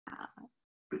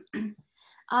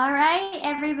All right,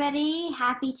 everybody.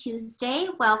 Happy Tuesday.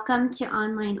 Welcome to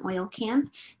Online Oil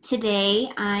Camp. Today,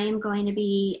 I am going to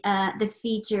be the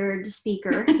featured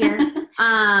speaker here.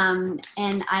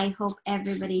 And I hope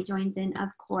everybody joins in, of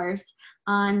course,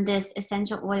 on this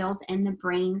Essential Oils and the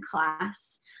Brain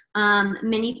class.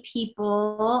 Many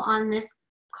people on this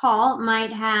call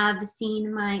might have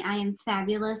seen my I Am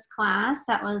Fabulous class.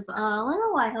 That was a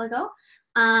little while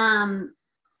ago.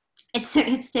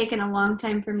 It's taken a long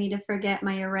time for me to forget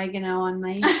my oregano on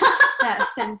my that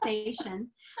sensation.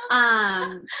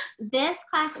 This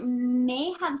class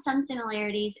may have some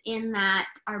similarities in that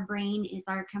our brain is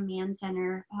our command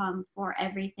center for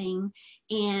everything,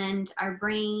 and our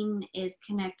brain is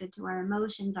connected to our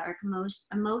emotions. Our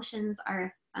emotions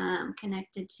are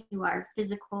connected to our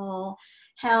physical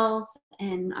health,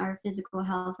 and our physical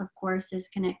health, of course, is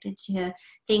connected to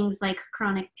things like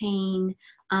chronic pain,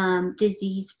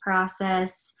 disease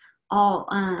process, all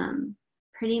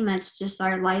pretty much just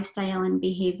our lifestyle and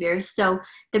behaviors. So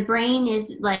the brain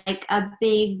is like a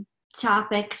big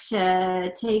topic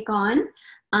to take on.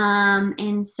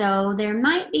 And so there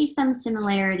might be some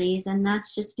similarities, and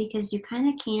that's just because you kind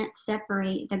of can't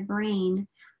separate the brain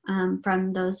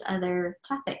from those other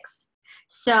topics.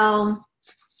 So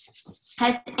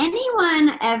has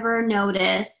anyone ever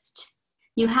noticed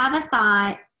you have a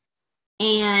thought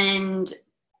and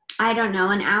I don't know,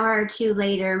 an hour or two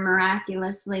later,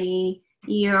 miraculously,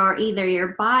 either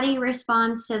your body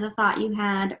responds to the thought you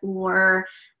had, or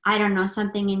I don't know,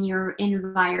 something in your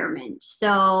environment.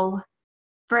 So,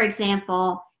 for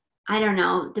example, I don't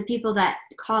know, the people that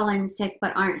call in sick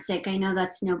but aren't sick, I know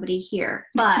that's nobody here.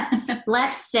 But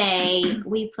let's say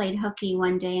we played hooky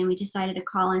one day and we decided to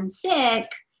call in sick,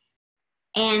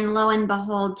 and lo and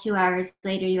behold, 2 hours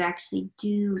later, you actually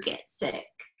do get sick.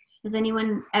 Has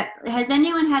anyone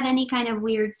had any kind of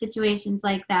weird situations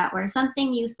like that where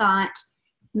something you thought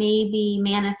maybe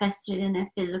manifested in a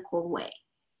physical way?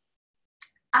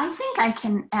 I think I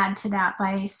can add to that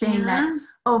by saying that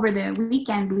over the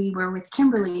weekend we were with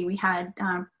Kimberly. We had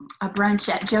a brunch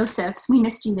at Joseph's. We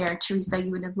missed you there, Teresa. You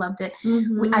would have loved it.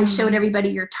 Mm-hmm. I showed everybody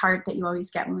your tart that you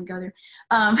always get when we go there.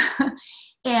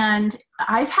 And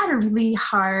I've had a really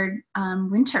hard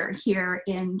winter here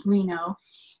in Reno.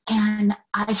 And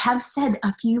I have said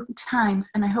a few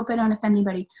times, and I hope I don't offend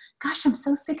anybody, gosh, I'm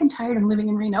so sick and tired of living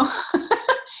in Reno.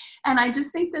 And I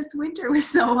just think this winter was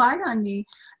so hard on me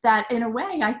that in a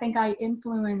way, I think I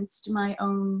influenced my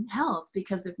own health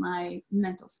because of my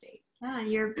mental state. Yeah,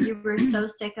 you were so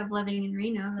sick of living in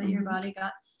Reno that your body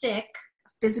got sick.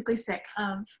 Physically sick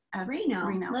of Reno,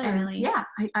 literally. And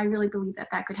yeah, I really believe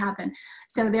that could happen.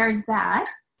 So there's that.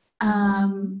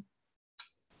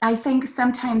 I think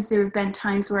sometimes there have been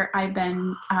times where I've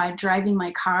been driving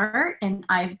my car and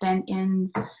I've been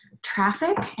in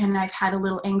traffic and I've had a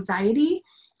little anxiety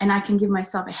and I can give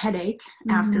myself a headache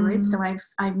afterwards. So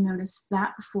I've noticed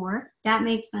that before. That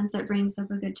makes sense. That brings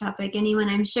up a good topic.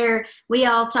 I'm sure we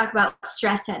all talk about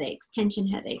stress headaches, tension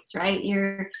headaches, right?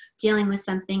 You're dealing with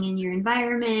something in your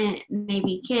environment,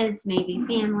 maybe kids, maybe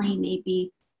family,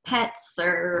 maybe pets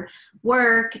or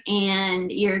work,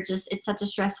 and it's such a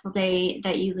stressful day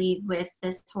that you leave with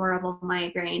this horrible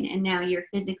migraine, and now you're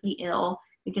physically ill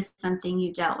because something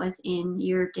you dealt with in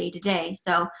your day-to-day.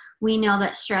 So we know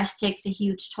that stress takes a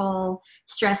huge toll.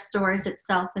 Stress stores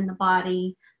itself in the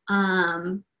body,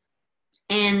 and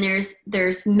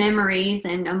there's memories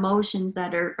and emotions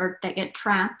that that get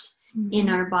trapped in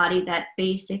our body that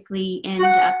basically end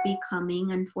up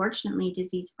becoming, unfortunately,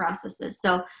 disease processes.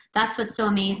 So that's what's so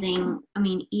amazing.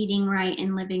 Eating right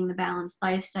and living the balanced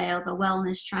lifestyle, the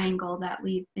wellness triangle that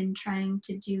we've been trying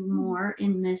to do more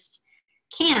in this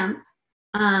camp,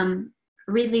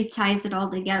 really ties it all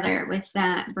together with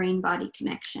that brain-body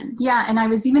connection. Yeah, and I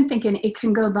was even thinking it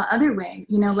can go the other way.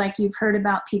 Like you've heard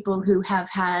about people who have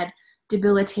had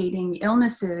debilitating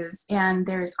illnesses, and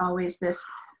there's always this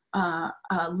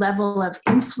level of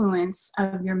influence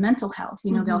of your mental health.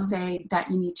 They'll say that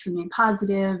you need to remain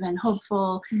positive and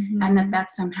hopeful, and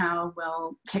that somehow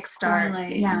will kickstart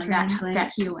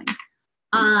that healing.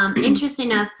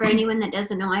 Interesting enough, for anyone that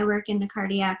doesn't know, I work in the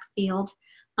cardiac field.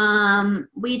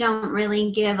 We don't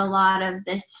really give a lot of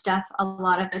this stuff a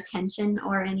lot of attention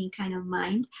or any kind of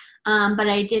mind. But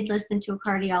I did listen to a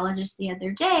cardiologist the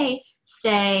other day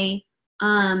say,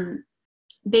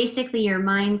 basically your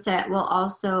mindset will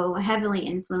also heavily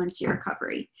influence your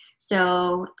recovery.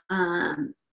 So,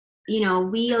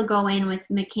 we'll go in with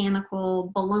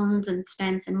mechanical balloons and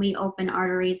stents, and we open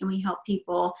arteries and we help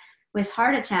people with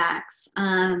heart attacks.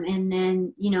 And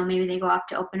then, maybe they go off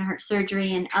to open heart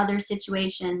surgery and other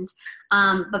situations.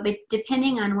 But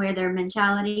depending on where their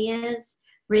mentality is,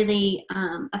 really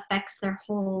affects their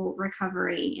whole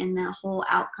recovery and the whole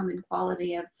outcome and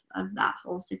quality of that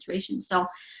whole situation. So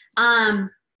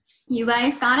you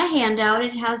guys got a handout.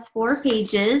 It has 4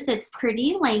 pages. It's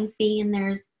pretty lengthy, and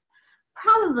there's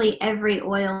probably every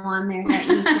oil on there that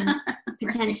you can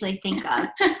potentially think of.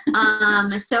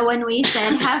 So when we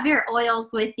said have your oils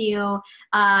with you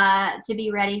to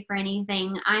be ready for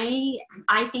anything,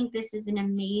 I think this is an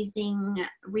amazing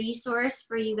resource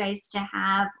for you guys to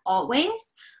have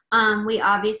always. We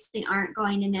obviously aren't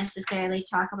going to necessarily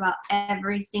talk about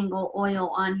every single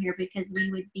oil on here because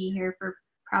we would be here for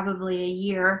probably a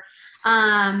year.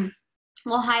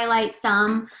 We'll highlight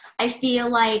some. I feel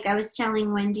like, I was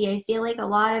telling Wendy, I feel like a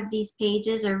lot of these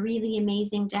pages are really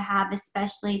amazing to have,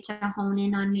 especially to hone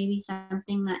in on maybe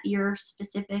something that you're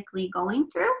specifically going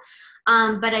through.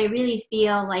 But I really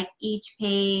feel like each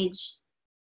page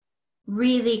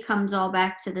really comes all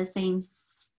back to the same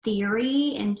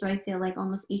theory. And so I feel like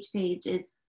almost each page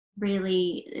is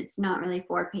really, it's not really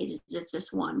 4 pages, it's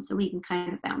just 1. So we can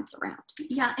kind of bounce around.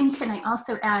 Yeah, and can I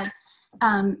also add,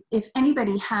 if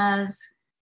anybody has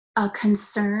a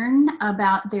concern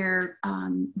about their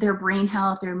brain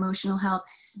health, their emotional health,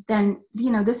 then,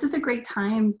 this is a great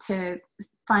time to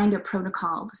find a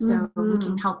protocol. So we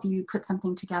can help you put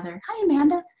something together. Hi,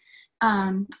 Amanda.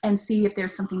 And see if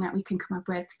there's something that we can come up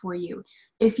with for you.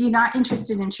 If you're not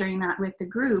interested in sharing that with the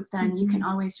group, then you can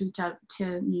always reach out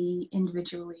to me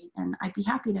individually, and I'd be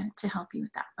happy to help you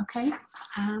with that. Okay?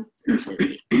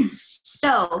 Absolutely.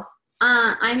 So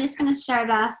I'm just going to start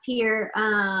off here.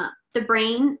 The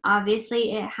brain,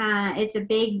 obviously, it's a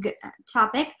big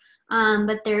topic,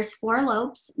 but there's 4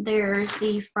 lobes. There's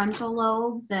the frontal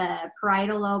lobe, the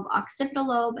parietal lobe, occipital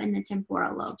lobe, and the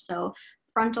temporal lobe. So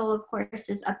frontal, of course,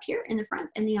 is up here in the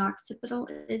front, and the occipital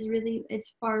is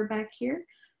it's far back here.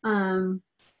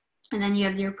 And then you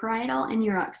have your parietal and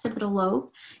your occipital lobe.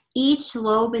 Each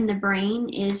lobe in the brain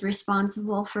is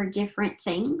responsible for different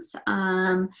things.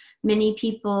 Many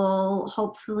people,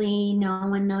 hopefully no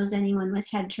one knows anyone with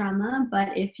head trauma,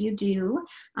 but if you do,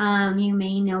 you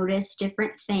may notice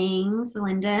different things.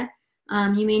 Linda,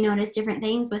 you may notice different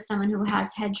things with someone who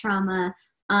has head trauma.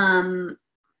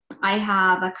 I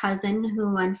have a cousin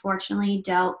who unfortunately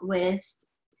dealt with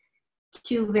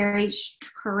 2 very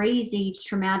crazy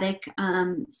traumatic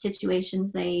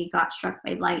situations. They got struck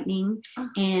by lightning,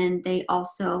 and they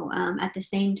also at the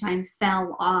same time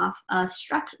fell off a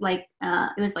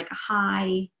it was like a high.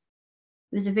 It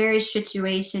was a very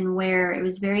situation where it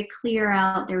was very clear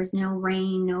out. There was no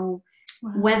rain, no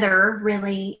weather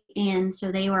really, and so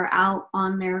they were out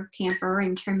on their camper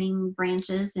and trimming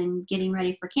branches and getting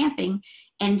ready for camping,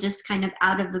 and just kind of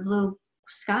out of the blue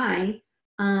sky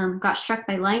got struck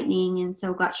by lightning,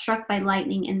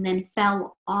 and then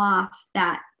fell off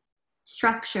that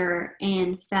structure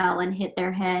and fell and hit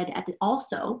their head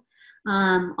also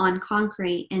on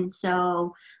concrete. And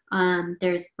so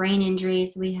there's brain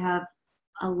injuries. We have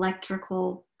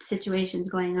electrical situations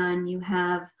going on. You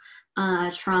have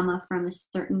trauma from a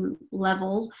certain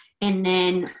level, and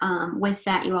then with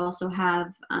that you also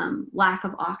have lack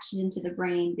of oxygen to the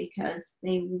brain because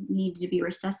they needed to be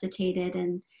resuscitated,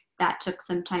 and that took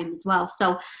some time as well.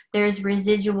 So there's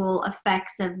residual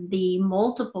effects of the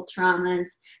multiple traumas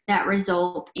that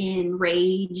result in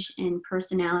rage and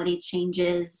personality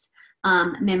changes,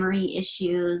 memory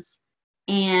issues,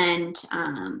 and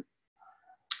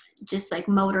just like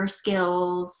motor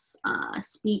skills,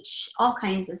 speech, all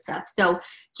kinds of stuff. So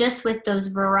just with those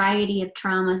variety of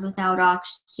traumas without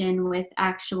oxygen, with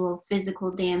actual physical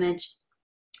damage,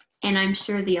 and I'm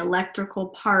sure the electrical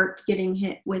part getting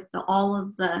hit with all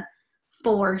of the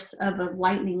force of a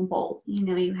lightning bolt,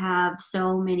 you have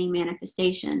so many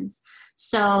manifestations.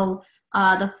 So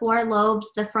the 4 lobes,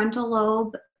 the frontal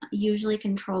lobe usually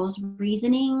controls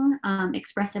reasoning,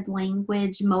 expressive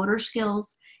language, motor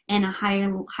skills, and a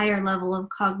higher level of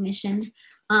cognition.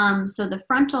 So the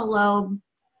frontal lobe,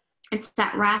 it's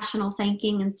that rational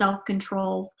thinking and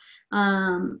self-control.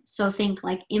 So think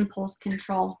like impulse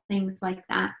control, things like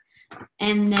that.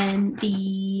 And then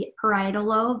the parietal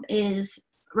lobe is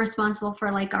responsible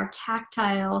for like our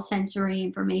tactile sensory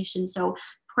information. So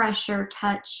pressure,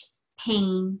 touch,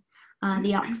 pain.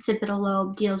 The occipital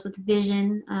lobe deals with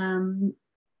vision,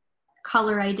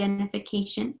 color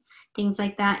identification, things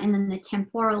like that. And then the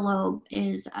temporal lobe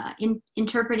is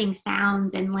interpreting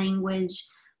sounds and language,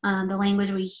 the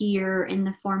language we hear in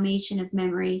the formation of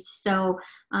memories. So,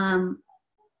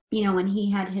 when he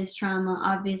had his trauma,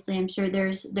 obviously, I'm sure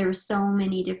there were so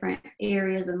many different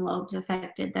areas and lobes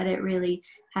affected that it really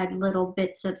had little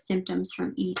bits of symptoms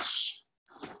from each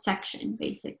section,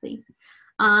 basically.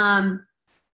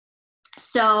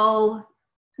 So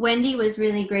Wendy was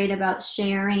really great about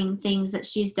sharing things that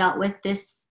she's dealt with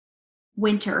this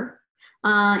winter.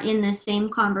 In the same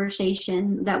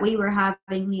conversation that we were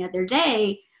having the other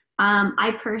day,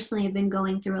 I personally have been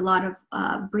going through a lot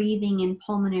of breathing and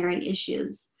pulmonary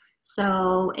issues.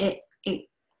 So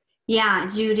yeah,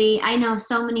 Judy, I know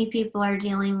so many people are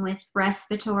dealing with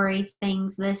respiratory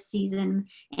things this season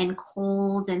and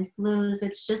colds and flus.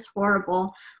 It's just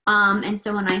horrible. And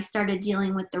so when I started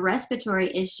dealing with the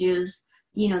respiratory issues,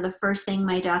 the first thing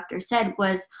my doctor said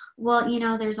was, well,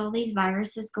 there's all these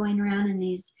viruses going around and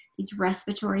these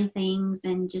respiratory things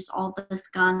and just all this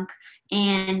gunk.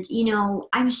 And,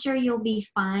 I'm sure you'll be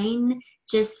fine.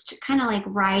 Just kind of like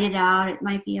ride it out. It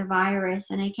might be a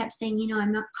virus. And I kept saying,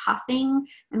 I'm not coughing.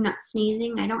 I'm not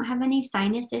sneezing. I don't have any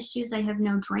sinus issues. I have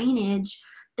no drainage.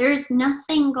 There's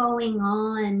nothing going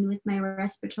on with my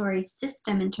respiratory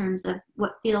system in terms of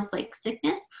what feels like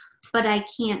sickness, but I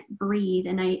can't breathe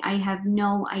and I have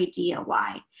no idea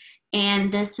why.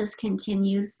 And this has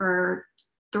continued for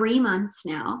 3 months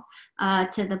now,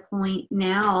 to the point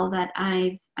now that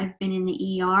I've been in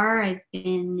the ER, I've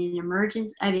been in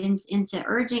emergency, I've been into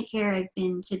urgent care, I've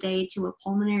been today to a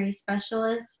pulmonary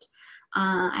specialist.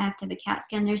 I have to have a CAT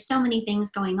scan. There's so many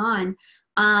things going on.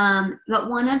 But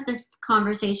one of the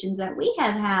conversations that we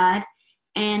have had,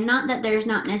 and not that there's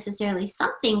not necessarily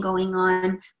something going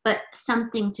on, but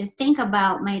something to think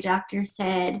about, my doctor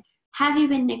said, have you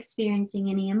been experiencing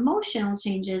any emotional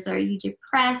changes? Are you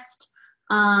depressed?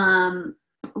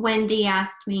 Wendy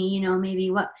asked me,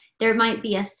 maybe what there might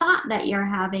be a thought that you're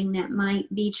having that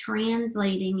might be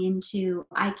translating into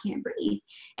I can't breathe.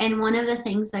 And one of the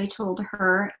things I told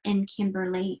her and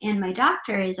Kimberly and my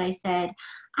doctor is I said,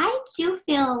 I do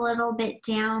feel a little bit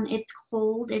down. It's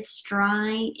cold, it's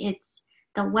dry,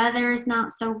 the weather is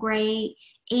not so great.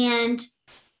 And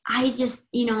I just,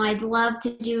 I'd love to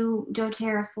do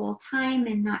doTERRA full time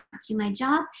and not do my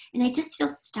job. And I just feel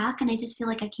stuck and I just feel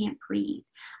like I can't breathe.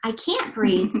 I can't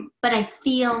breathe, but I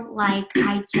feel like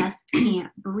I just can't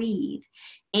breathe.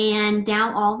 And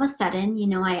now all of a sudden,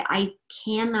 I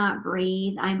cannot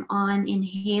breathe. I'm on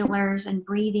inhalers and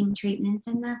breathing treatments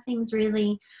and nothing's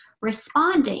really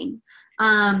responding.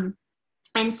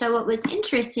 And so what was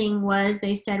interesting was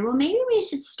they said, well, maybe we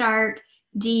should start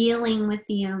dealing with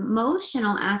the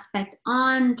emotional aspect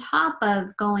on top of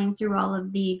going through all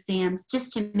of the exams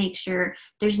just to make sure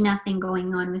there's nothing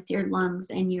going on with your lungs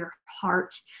and your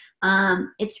heart.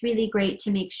 It's really great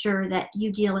to make sure that you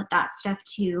deal with that stuff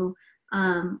too.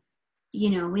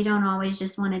 We don't always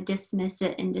just want to dismiss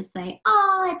it and just say,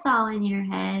 oh, it's all in your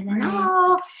head and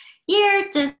oh, you're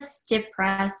just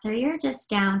depressed or you're just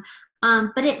down.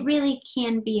 But it really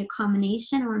can be a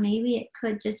combination, or maybe it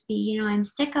could just be, I'm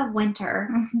sick of winter,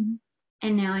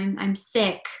 and now I'm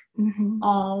sick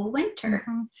all winter.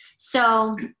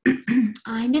 So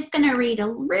I'm just going to read a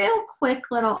real quick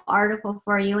little article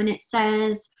for you, and it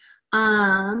says,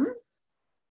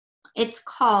 it's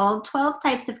called 12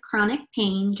 Types of Chronic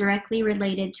Pain Directly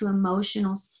Related to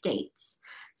Emotional States.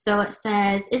 So it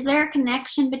says, is there a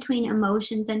connection between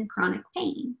emotions and chronic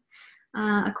pain?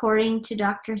 According to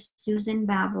Dr. Susan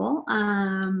Babel,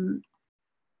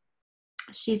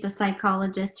 she's a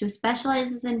psychologist who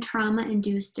specializes in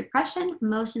trauma-induced depression.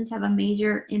 Emotions have a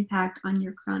major impact on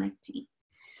your chronic pain.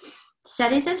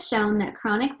 Studies have shown that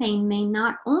chronic pain may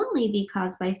not only be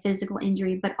caused by physical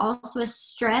injury, but also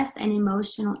stress and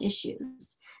emotional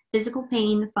issues. Physical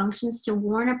pain functions to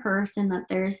warn a person that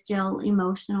there is still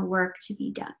emotional work to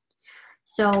be done.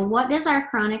 So what does our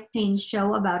chronic pain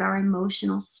show about our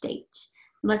emotional state?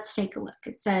 Let's take a look.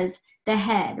 It says the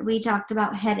head. We talked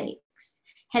about headaches.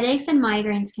 Headaches and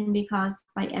migraines can be caused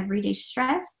by everyday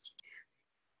stress.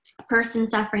 A person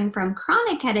suffering from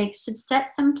chronic headaches should set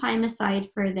some time aside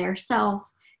for their self,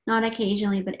 not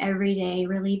occasionally, but every day.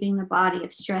 Relieving the body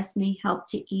of stress may help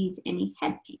to ease any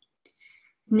head pain.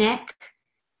 Neck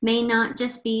may not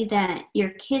just be that your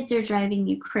kids are driving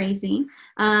you crazy.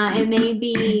 It may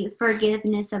be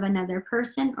forgiveness of another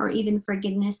person or even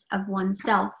forgiveness of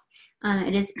oneself.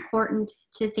 It is important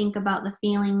to think about the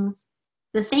feelings,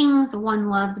 the things one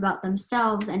loves about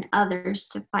themselves and others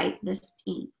to fight this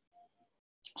pain.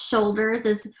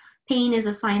 Shoulders pain is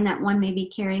a sign that one may be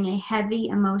carrying a heavy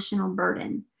emotional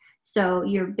burden. So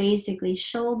you're basically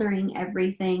shouldering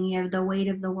everything. You have the weight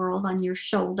of the world on your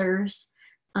shoulders.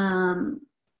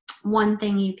 One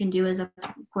thing you can do is, of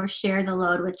course, share the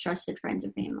load with trusted friends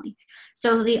or family.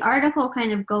 So the article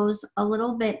kind of goes a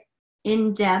little bit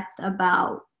in depth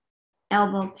about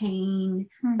elbow pain,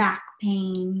 back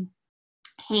pain,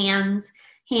 hands.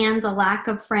 A lack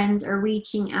of friends or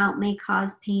reaching out may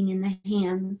cause pain in the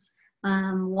hands.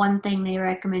 One thing they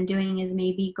recommend doing is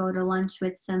maybe go to lunch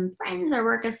with some friends or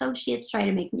work associates, try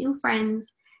to make new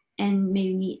friends, and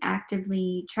maybe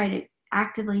try to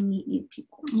actively meet new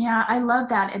people. Yeah, I love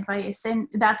that advice. And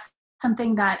that's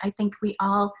something that I think we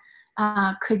all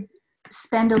could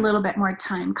spend a little bit more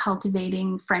time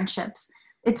cultivating friendships.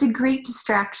 It's a great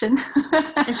distraction.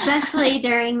 Especially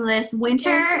during this winter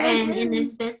and in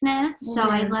this business. So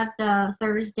I love the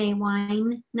Thursday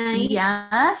wine night.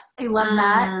 Yes, I love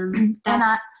that.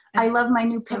 And I love my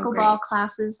new pickleball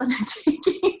classes that I'm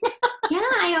taking. Yeah,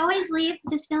 I always leave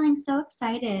just feeling so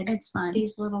excited. It's fun.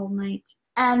 These little nights.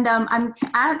 And I'm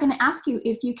going to ask you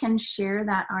if you can share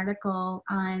that article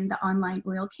on the online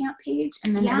oil camp page,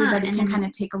 and then everybody can kind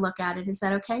of take a look at it. Is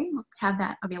that okay? We'll have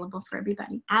that available for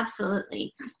everybody.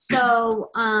 Absolutely. So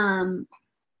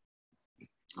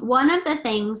one of the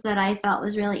things that I felt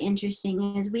was really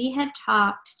interesting is we had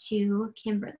talked to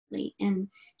Kimberly, and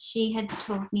she had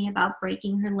told me about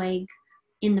breaking her leg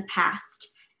in the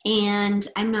past. And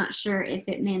I'm not sure if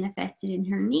it manifested in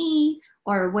her knee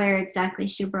or where exactly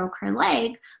she broke her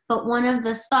leg, but some of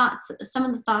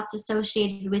the thoughts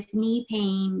associated with knee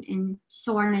pain and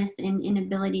soreness and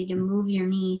inability to move your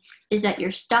knee is that you're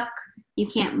stuck, you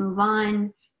can't move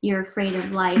on, you're afraid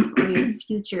of life, or your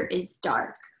future is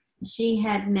dark. She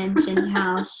had mentioned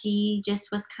how she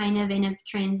just was kind of in a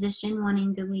transition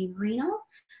wanting to leave Reno,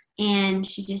 and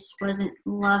she just wasn't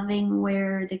loving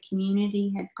where the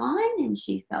community had gone, and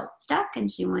she felt stuck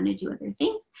and she wanted to do other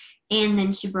things. And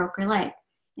then she broke her leg,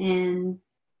 and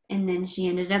then she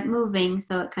ended up moving,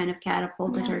 so it kind of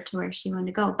catapulted her to where she wanted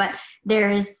to go. But there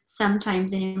is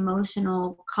sometimes an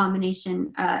emotional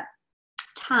combination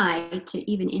tie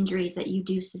to even injuries that you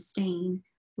do sustain,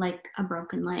 like a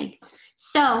broken leg.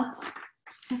 So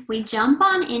if we jump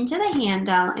on into the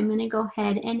handout, I'm going to go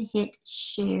ahead and hit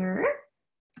share.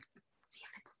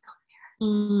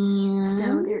 And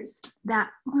so there's that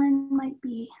one might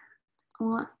be,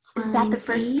 is that the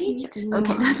first page?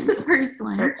 Okay, that's the first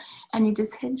one. And you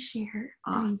just hit share.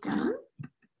 Awesome.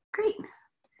 Great.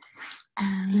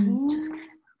 And just kind of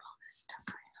move all this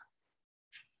stuff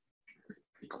around. Those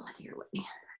people out of your way.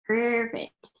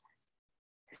 Perfect.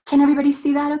 Can everybody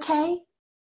see that okay?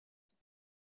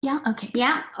 Yeah, okay.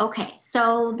 Yeah, okay.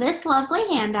 So this lovely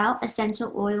handout,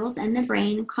 Essential Oils and the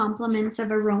Brain, Complements of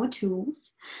Aroma Tools.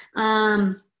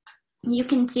 You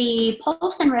can see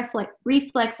pulse and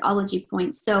reflexology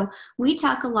points. So we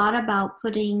talk a lot about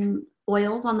putting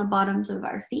oils on the bottoms of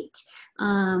our feet,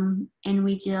 and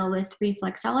we deal with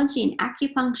reflexology and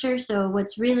acupuncture. So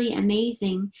what's really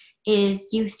amazing is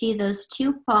you see those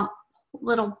two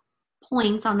little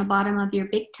points on the bottom of your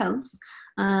big toes.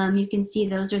 You can see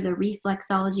those are the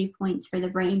reflexology points for the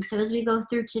brain. So as we go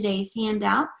through today's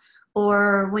handout,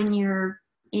 or when you're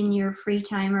in your free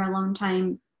time or alone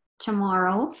time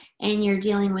tomorrow and you're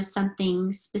dealing with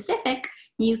something specific,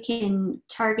 you can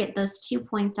target those 2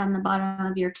 points on the bottom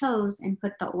of your toes and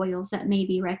put the oils that may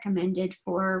be recommended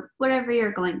for whatever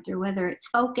you're going through, whether it's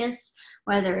focus,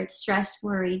 whether it's stress,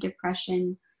 worry,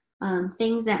 depression,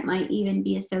 things that might even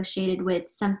be associated with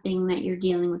something that you're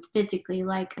dealing with physically,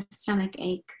 like a stomach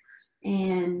ache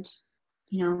and,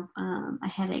 a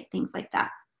headache, things like that.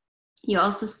 You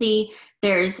also see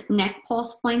there's neck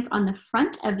pulse points on the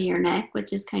front of your neck,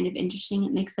 which is kind of interesting.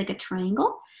 It makes like a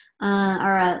triangle,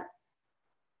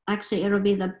 actually it'll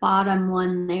be the bottom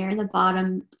one there, the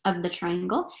bottom of the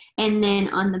triangle. And then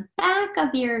on the back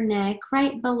of your neck,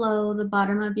 right below the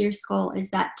bottom of your skull, is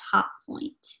that top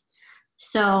point.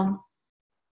 So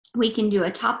we can do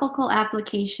a topical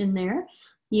application there.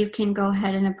 You can go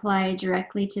ahead and apply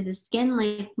directly to the skin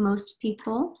like most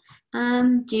people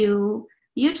do.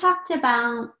 You talked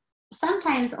about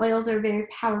sometimes oils are very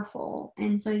powerful,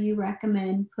 and so you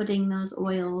recommend putting those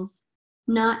oils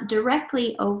not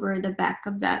directly over the back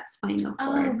of that spinal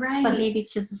cord, but maybe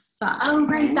to the side. Oh,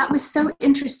 right. That was so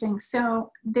interesting.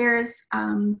 So there's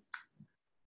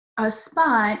a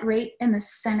spot right in the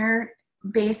center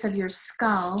base of your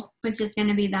skull, which is going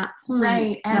to be that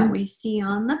point that we see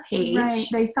on the page. Right.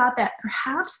 They thought that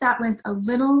perhaps that was a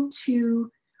little too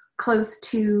close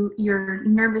to your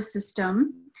nervous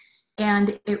system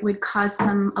and it would cause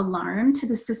some alarm to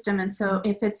the system. And so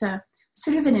if it's a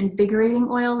sort of an invigorating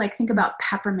oil, like think about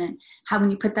peppermint, how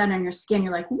when you put that on your skin,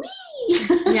 you're like, wee!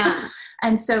 Yeah.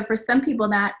 And so for some people,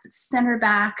 that center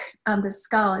back of the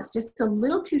skull is just a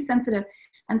little too sensitive.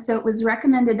 And so it was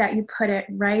recommended that you put it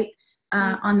right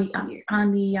on the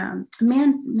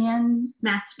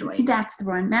mastoid. That's the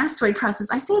one, mastoid process.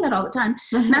 I say that all the time.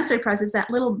 Mastoid process, that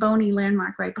little bony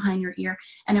landmark right behind your ear,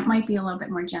 and it might be a little bit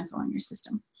more gentle on your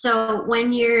system. So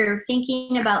when you're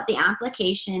thinking about the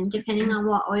application, depending on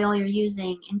what oil you're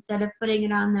using, instead of putting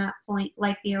it on that point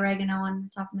like the oregano on the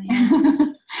top of my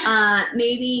head,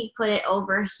 maybe put it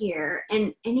over here.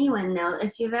 And anyone knows,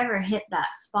 if you've ever hit that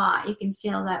spot, you can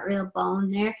feel that real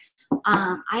bone there.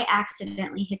 I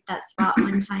accidentally hit that spot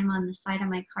one time on the side of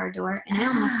my car door, and I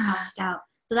almost passed out.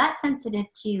 So that's sensitive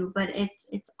too, but it's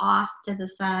off to the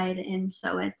side, and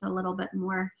so it's a little bit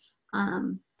more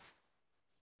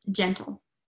gentle.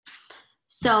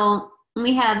 So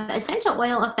we have essential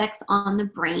oil effects on the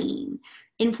brain.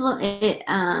 It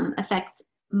affects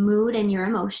mood and your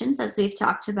emotions, as we've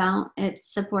talked about. It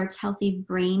supports healthy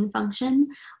brain function.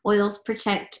 Oils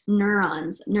protect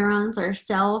neurons. Neurons are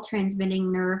cell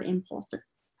transmitting nerve impulses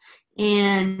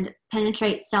and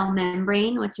penetrate cell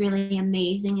membrane. What's really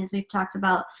amazing is we've talked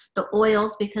about the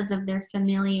oils, because of their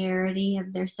familiarity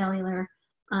of their cellular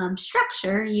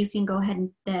structure, you can go ahead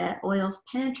and the oils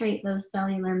penetrate those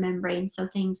cellular membranes. So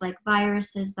things like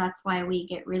viruses, that's why we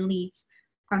get relief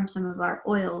from some of our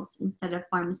oils instead of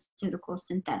pharmaceutical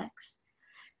synthetics.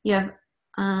 You have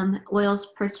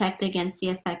oils protect against the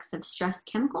effects of stress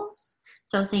chemicals.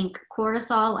 So think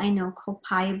cortisol. I know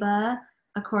copaiba,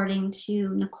 according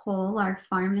to Nicole, our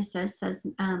pharmacist, says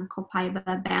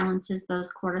copaiba balances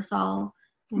those cortisol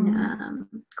and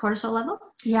cortisol levels.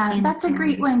 Yeah, and that's a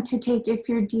great one to take if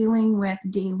you're dealing with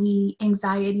daily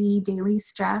anxiety, daily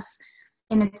stress.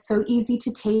 And it's so easy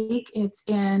to take. It's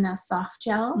in a soft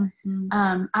gel.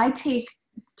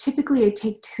 Typically I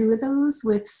take 2 of those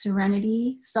with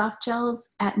Serenity soft gels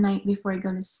at night before I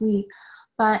go to sleep.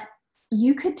 But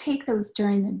you could take those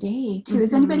during the day too.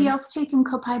 Is anybody else taking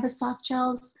copaiba soft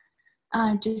gels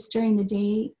just during the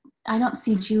day? I don't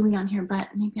see Julie on here, but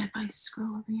maybe if I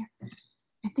scroll over here.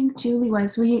 I think Julie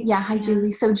was. Hi,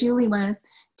 Julie. So Julie was.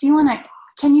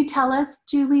 Can you tell us,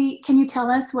 Julie,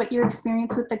 what your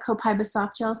experience with the copaiba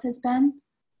soft gels has been?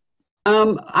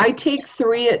 I take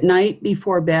 3 at night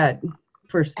before bed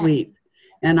for sleep.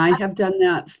 And I have done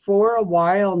that for a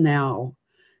while now,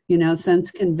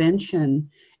 since convention.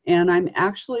 And I'm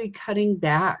actually cutting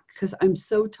back because I'm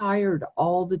so tired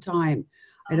all the time.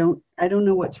 I don't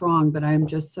know what's wrong, but I'm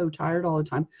just so tired all the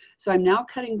time. So I'm now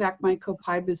cutting back my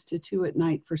copaibas to 2 at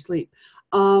night for sleep.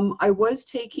 I was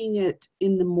taking it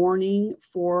in the morning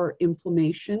for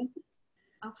inflammation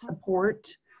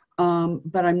support,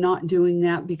 but I'm not doing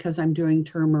that because I'm doing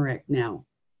turmeric now.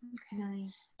 Okay,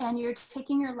 nice. And you're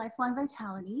taking your Lifelong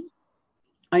Vitality.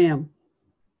 I am.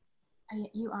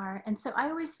 You are. And so I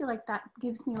always feel like that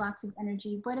gives me lots of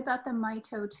energy. What about the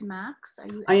Mito to Max?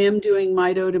 I am doing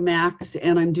Mito to Max,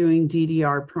 and I'm doing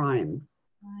DDR Prime.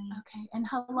 Okay. And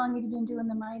how long have you been doing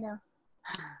the Mito?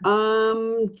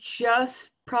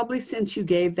 Just probably since you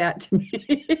gave that to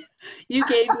me. You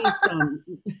gave me some.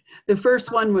 The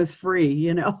first one was free,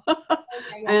 Okay,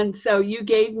 yeah. And so you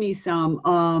gave me some.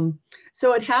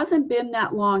 So it hasn't been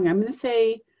that long. I'm going to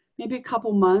say maybe a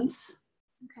couple months.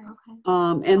 Okay.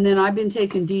 And then I've been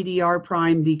taking DDR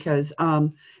Prime because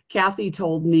Kathy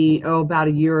told me, about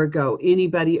a year ago,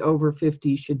 anybody over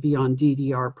 50 should be on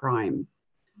DDR Prime.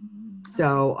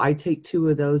 So I take 2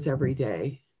 of those every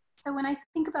day. So when I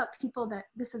think about people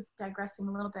this is digressing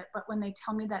a little bit, but when they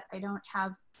tell me that they don't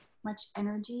have much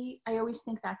energy, I always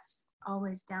think that's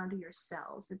always down to your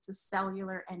cells. It's a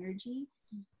cellular energy.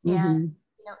 And,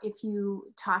 if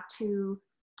you talk to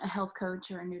a health coach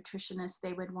or a nutritionist,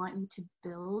 they would want you to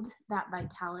build that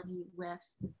vitality with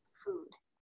food.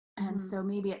 And so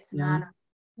maybe it's a matter,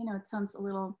 it sounds a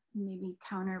little maybe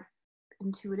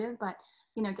counterintuitive, but,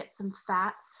 get some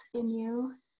fats in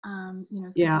you.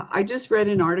 Yeah, I just read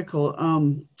an article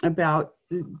about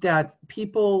that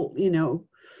people,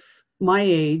 my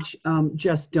age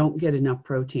just don't get enough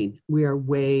protein. We are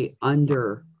way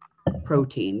under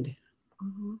proteined,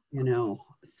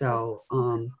 so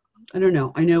I don't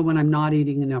know. I know when I'm not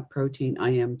eating enough protein, I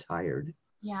am tired.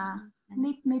 Yeah.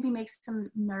 Maybe make some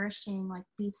nourishing, like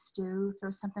beef stew, throw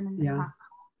something in the pot.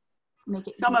 Make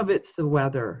it Some easy. of it's the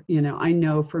weather. I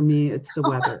know for me, it's the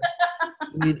weather.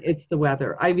 I mean, it's the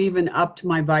weather. I've even upped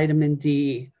my vitamin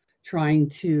D trying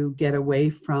to get away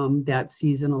from that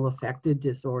seasonal affected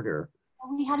disorder.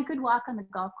 Well, we had a good walk on the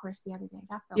golf course the other day.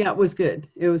 Yeah, it was good.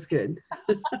 It was good.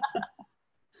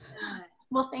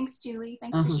 Well, thanks, Julie.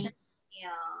 Thanks for sharing. Yeah.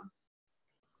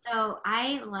 So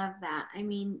I love that. I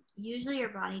mean, usually your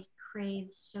body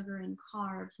craves sugar and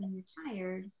carbs when you're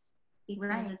tired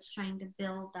because it's trying to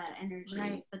build that energy.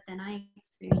 Right. But then I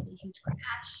experienced a huge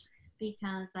crash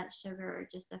because that sugar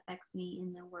just affects me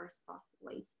in the worst possible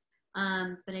ways.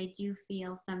 But I do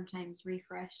feel sometimes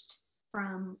refreshed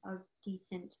from a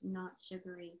decent, not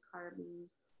sugary, carby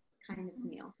kind of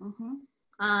meal.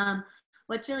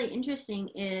 What's really interesting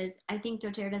is I think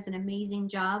doTERRA does an amazing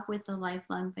job with the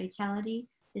Lifelong Vitality,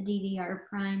 the DDR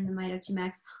Prime, the Mito2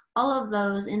 Max, all of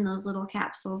those in those little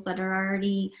capsules that are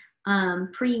already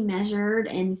pre-measured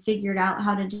and figured out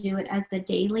how to do it as a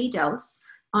daily dose.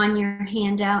 On your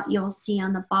handout, you'll see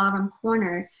on the bottom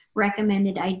corner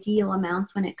recommended ideal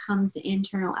amounts when it comes to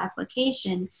internal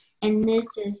application. And this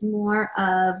is more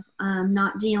of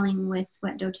not dealing with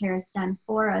what doTERRA's done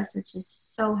for us, which is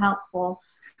so helpful.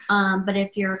 But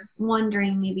if you're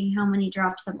wondering maybe how many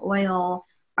drops of oil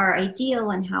are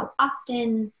ideal and how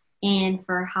often and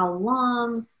for how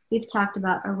long, we've talked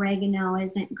about oregano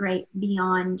isn't great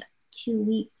beyond 2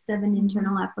 weeks of an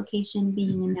internal application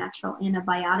being a natural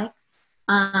antibiotic.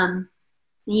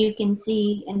 You can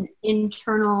see an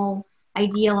internal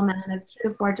ideal amount of 2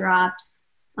 to 4 drops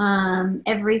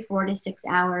every 4 to 6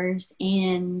 hours,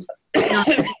 and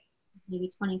maybe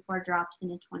 24 drops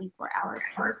in a 24-hour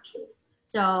period.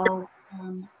 So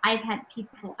I've had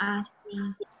people ask me,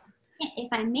 if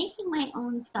I'm making my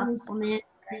own supplement,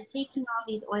 I'm taking all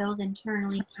these oils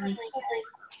internally,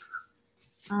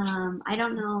 I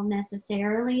don't know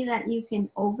necessarily that you can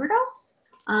overdose.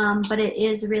 But it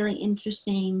is really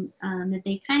interesting that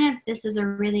they this is a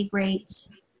really great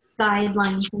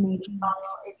guideline to maybe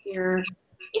follow if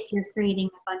you're creating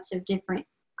a bunch of different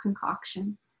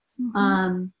concoctions.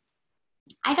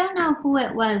 I don't know who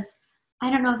it was. I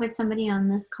don't know if it's somebody on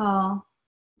this call.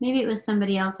 Maybe it was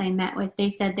somebody else I met with. They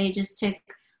said they just took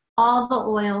all the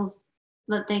oils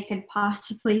that they could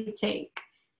possibly take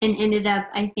and ended up,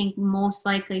 I think, most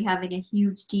likely having a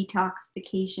huge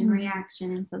detoxification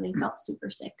reaction, and so they felt super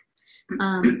sick.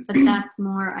 But that's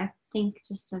more, I think,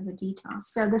 just of a detox.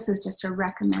 So this is just a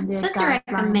recommended. So it's a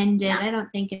recommended. Yeah. I don't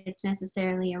think it's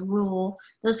necessarily a rule.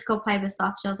 Those Copaiba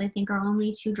soft gels, I think, are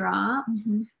only 2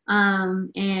 drops.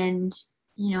 And,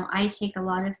 you know, I take a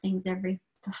lot of things every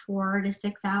 4 to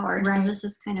 6 hours. Right. So this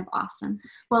is kind of awesome.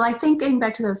 Well, I think getting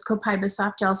back to those Copaiba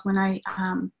soft gels, when I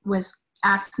was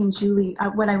asking Julie,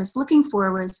 what I was looking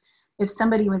for was if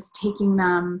somebody was taking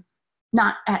them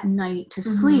not at night to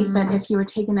sleep, but if you were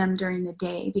taking them during the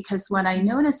day. Because what I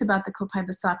notice about the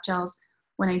Copaiba soft gels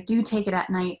when I do take it at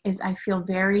night is I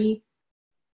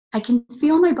can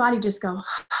feel my body just go,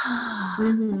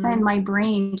 and my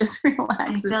brain just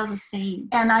relaxes. I feel the same.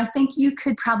 And I think you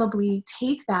could probably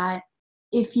take that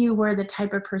if you were the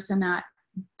type of person that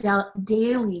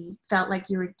daily felt like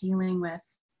you were dealing with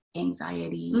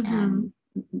anxiety and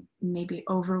maybe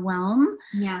overwhelm.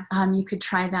 Yeah. You could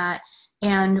try that.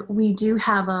 And we do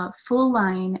have a full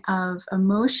line of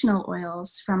emotional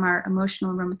oils from our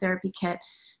emotional aromatherapy kit,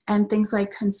 and things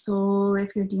like Console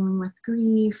if you're dealing with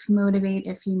grief, Motivate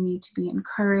if you need to be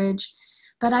encouraged.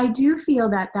 But I do feel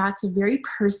that that's a very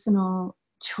personal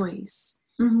choice.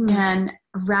 And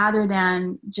rather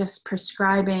than just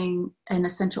prescribing an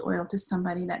essential oil to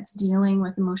somebody that's dealing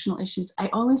with emotional issues, I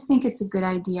always think it's a good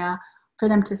idea for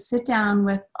them to sit down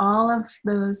with all of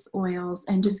those oils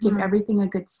and just give everything a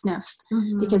good sniff,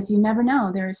 because you never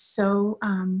know. They're so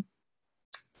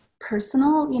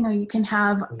personal. You know, you can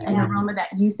have an aroma that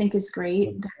you think is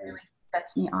great that really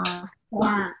sets me off.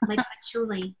 Yeah, like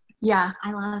patchouli. Yeah.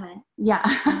 I love it. Yeah.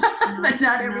 But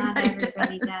not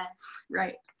everybody does.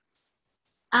 Right.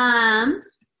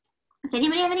 Does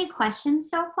anybody have any questions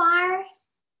so far?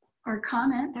 Or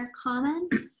comments?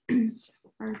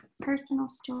 Or personal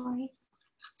stories?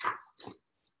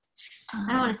 I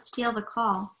don't want to steal the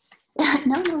call.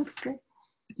 No, it's good.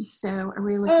 So are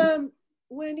we looking?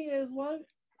 Wendy,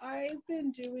 I've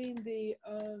been doing the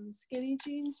Skinny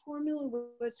Jeans formula,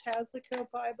 which has the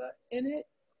copaiba in it.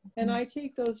 And I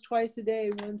take those twice a day,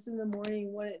 once in the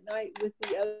morning, one at night with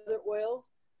the other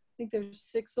oils. I think there's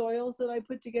 6 oils that I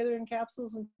put together in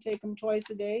capsules and take them twice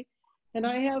a day. And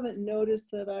I haven't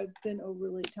noticed that I've been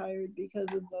overly tired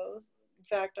because of those. In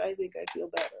fact, I think I feel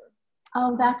better.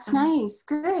 Oh, that's nice.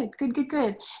 Good.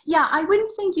 Yeah, I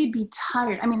wouldn't think you'd be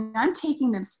tired. I mean, I'm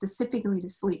taking them specifically to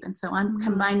sleep, and so I'm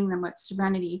combining them with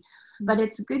Serenity. But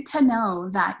it's good to know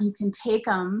that you can take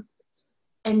them,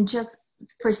 and just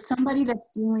for somebody that's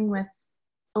dealing with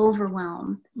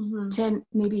overwhelm, to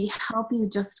maybe help you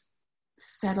just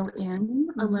settle in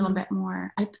a little bit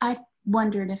more. I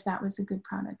wondered if that was a good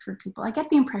product for people. I get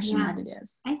the impression that it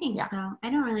is. I think so. I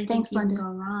don't really think you can go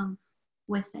wrong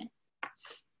with it.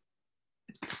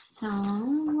 So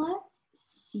let's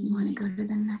see. You want to go to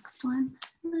the next one?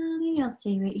 Maybe I'll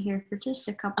stay right here for just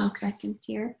a couple of seconds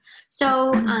here.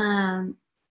 So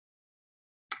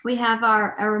We have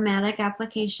our aromatic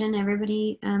application.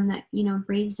 Everybody that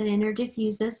breathes it in or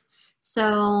diffuses.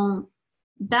 So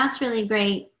that's really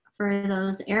great for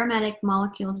those aromatic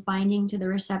molecules binding to the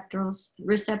receptors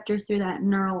through that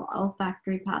neural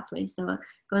olfactory pathway. So it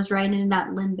goes right into that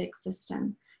limbic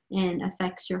system and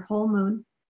affects your whole mood.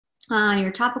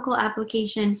 Your topical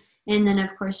application, and then of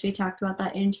course we talked about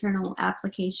that internal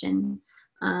application,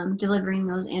 delivering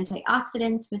those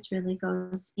antioxidants, which really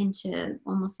goes into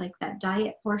almost like that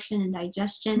diet portion and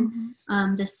digestion.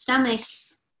 The stomach,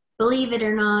 believe it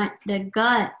or not, the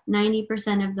gut,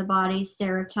 90% of the body's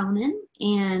serotonin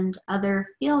and other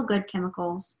feel-good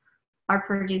chemicals are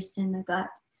produced in the gut.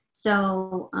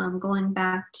 So going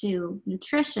back to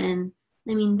nutrition,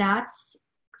 I mean, that's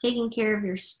taking care of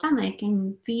your stomach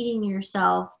and feeding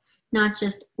yourself not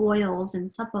just oils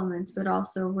and supplements, but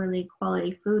also really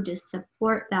quality food to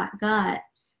support that gut.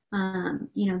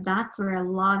 That's where a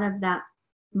lot of that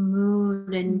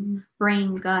mood and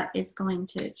brain gut is going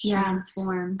to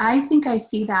transform. I think I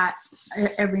see that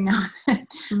every now and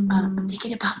then. I'm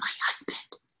thinking about my husband.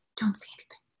 Don't say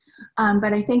anything.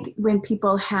 But I think when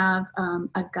people have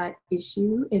a gut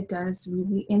issue, it does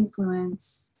really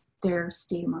influence their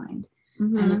state of mind.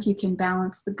 And if you can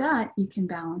balance the gut, you can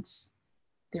balance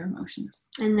their emotions.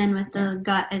 And then with the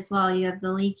gut as well, you have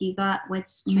the leaky gut,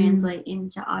 which translate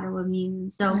into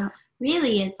autoimmune. So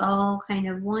really it's all kind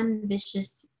of one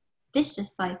vicious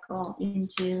cycle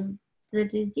into the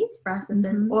disease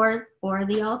processes or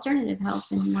the alternative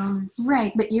health and wellness.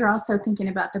 Right, but you're also thinking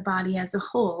about the body as a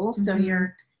whole. So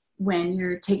when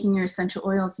you're taking your essential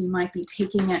oils, you might be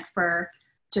taking it for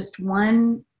just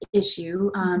one issue.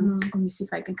 Let me see if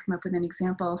I can come up with an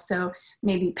example. So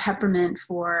maybe peppermint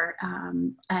for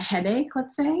a headache,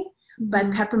 let's say,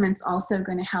 but peppermint's also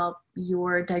going to help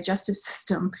your digestive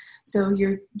system. So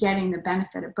you're getting the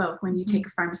benefit of both. When you take a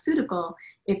pharmaceutical,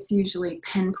 it's usually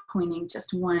pinpointing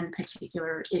just one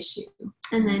particular issue.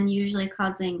 And then usually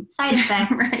causing side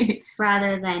effects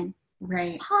rather than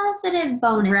positive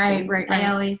bonuses. Right. I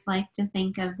always like to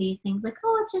think of these things like,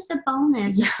 oh, it's just a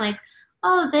bonus. It's like,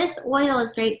 oh, this oil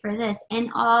is great for this and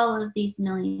all of these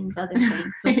millions other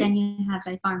things. But then you have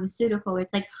a pharmaceutical where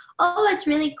it's like, oh, it's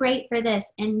really great for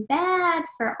this and bad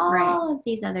for all of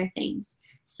these other things.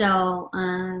 So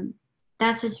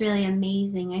that's just really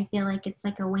amazing. I feel like it's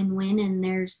like a win-win, and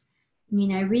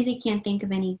I really can't think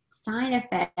of any side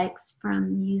effects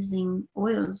from using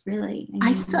oils, really.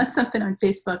 I saw something on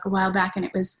Facebook a while back, and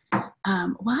it was,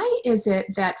 why is it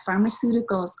that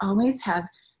pharmaceuticals always have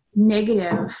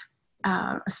negative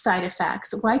side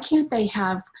effects? Why can't they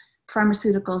have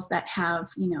pharmaceuticals that have,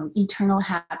 eternal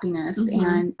happiness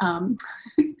and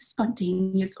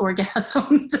spontaneous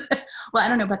orgasms? Well, I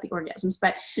don't know about the orgasms,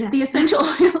 but the essential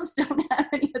oils don't have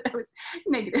any of those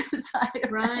negative side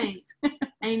effects.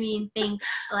 Right. Think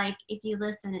like if you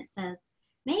listen, it says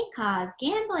may cause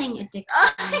gambling addiction,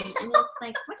 and it's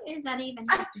like, what does that even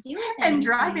have to do with anything? And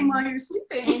driving while you're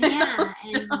sleeping.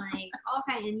 And like all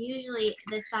kind. And usually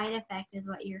the side effect is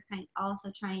what you're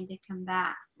also trying to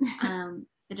combat.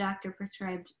 The doctor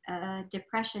prescribed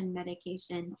depression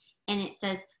medication, and it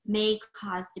says may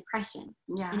cause depression.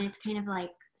 Yeah. And it's kind of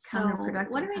like, so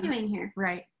what are we doing here?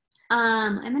 Right.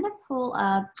 I'm going to pull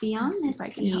up beyond this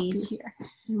page.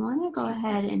 I want to go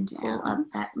ahead and pull up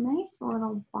that nice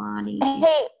little body.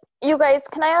 Hey, you guys,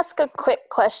 can I ask a quick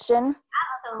question?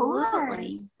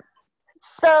 Absolutely.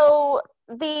 So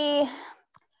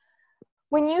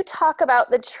when you talk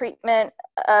about the treatment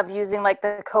of using like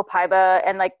the copaiba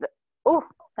and like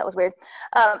that was weird,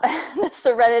 the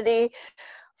Serenity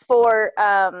for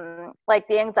like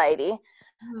the anxiety,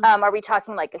 are we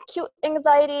talking like acute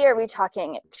anxiety? Are we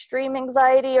talking extreme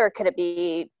anxiety? Or could it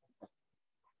be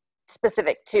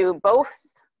specific to both?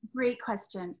 Great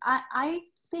question. I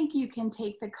think you can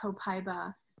take the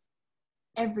copaiba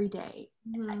every day.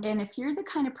 And if you're the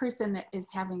kind of person that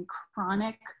is having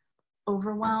chronic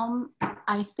overwhelm,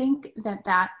 I think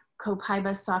that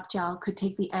copaiba soft gel could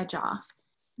take the edge off.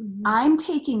 I'm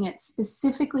taking it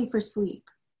specifically for sleep,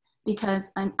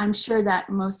 because I'm sure that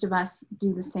most of us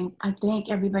do the same. I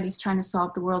think everybody's trying to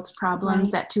solve the world's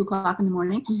problems at 2 o'clock in the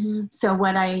morning. So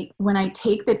when I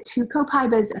take the 2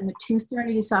 copaibas and the 2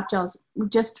 Serenity soft gels,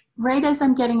 just right as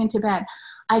I'm getting into bed,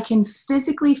 I can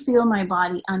physically feel my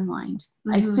body unwind.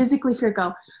 I physically feel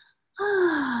go,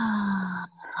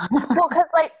 Well, because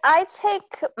like I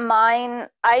take mine,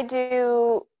 I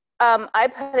do, I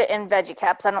put it in veggie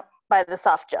caps. I don't buy the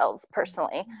soft gels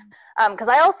personally, because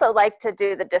I also like to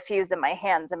do the diffuse in my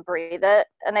hands and breathe it,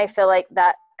 and I feel like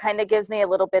that kind of gives me a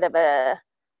little bit of I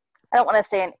don't want to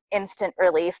say an instant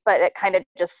relief, but it kind of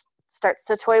just starts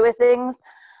to toy with things.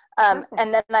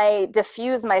 And then I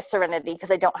diffuse my Serenity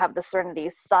because I don't have the Serenity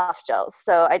soft gels.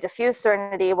 So I diffuse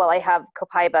Serenity while I have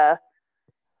Copaiba.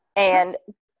 And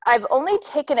I've only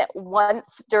taken it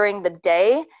once during the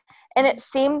day, and it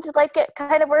seemed like it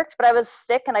kind of worked, but I was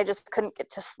sick and I just couldn't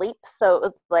get to sleep. So it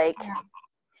was like,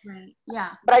 Right.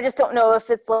 Yeah. but I just don't know if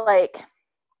it's like,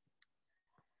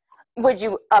 would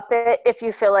you up it if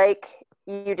you feel like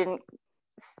you didn't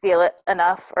feel it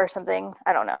enough or something?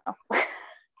 I don't know.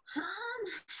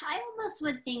 I almost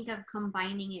would think of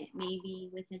combining it maybe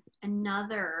with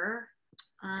another.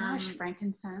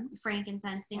 Frankincense, things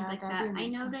like that. I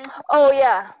noticed. Oh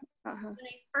yeah. When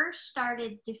I first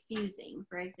started diffusing,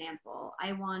 for example,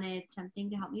 I wanted something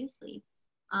to help me sleep,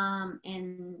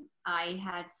 and I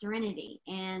had Serenity,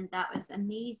 and that was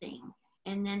amazing.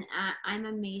 And then I'm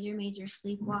a major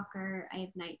sleepwalker. I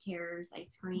have night terrors. I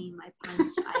scream. I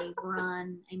punch. I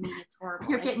run. I mean, it's horrible.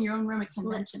 You're getting your own room at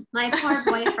convention. My poor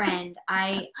boyfriend.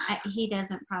 He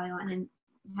doesn't probably want to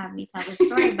have me tell the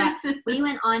story, but we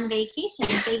went on vacation.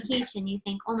 You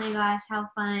think, oh my gosh, how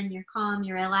fun. You're calm.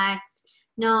 You're relaxed.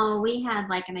 No, we had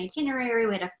like an itinerary.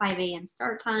 We had a 5 a.m.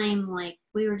 start time. Like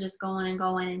we were just going and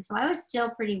going. And so I was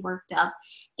still pretty worked up.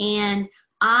 And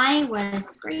I was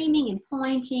screaming and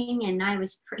pointing, and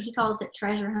he calls it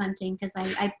treasure hunting because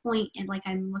I point and like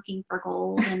I'm looking for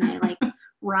gold, and I like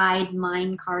ride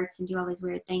mine carts and do all these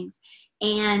weird things.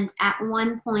 And at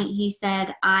one point he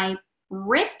said, I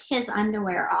ripped his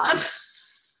underwear off.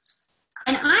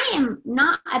 And I am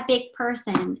not a big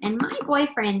person, and my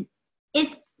boyfriend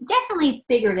is definitely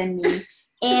bigger than me.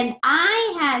 And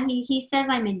he says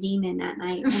I'm a demon at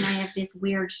night, and I have this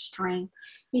weird strength.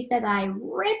 He said I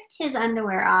ripped his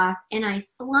underwear off and I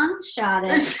slungshot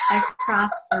it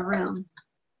across the room.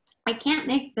 I can't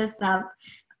make this up.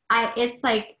 It's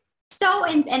like so,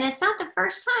 and it's not the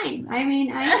first time. I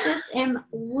mean, I just am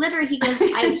literally, he goes,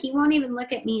 he won't even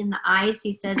look at me in the eyes.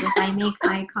 He says, if I make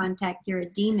eye contact, you're a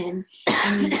demon.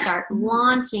 And you start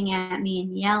launching at me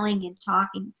and yelling and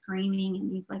talking, screaming.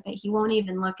 And he's like, he won't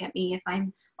even look at me if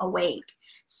I'm awake.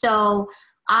 So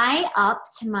I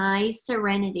upped my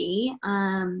Serenity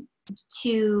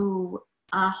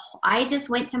I just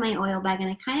went to my oil bag and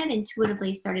I kind of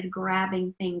intuitively started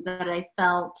grabbing things that I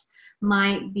felt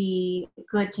might be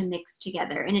good to mix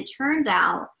together. And it turns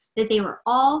out that they were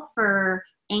all for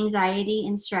anxiety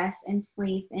and stress and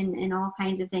sleep and all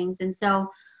kinds of things. And so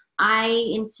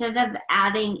instead of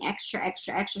adding extra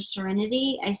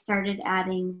Serenity, I started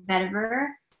adding vetiver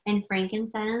and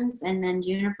frankincense and then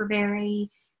juniper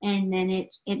berry and then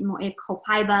it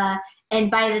copaiba. And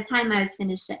by the time I was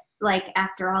finished, like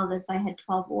after all this, I had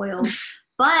 12 oils,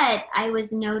 but I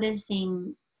was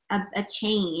noticing a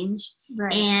change.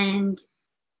 Right. And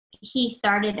he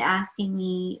started asking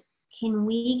me, can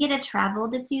we get a travel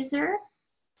diffuser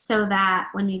so that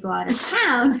when we go out of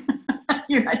town,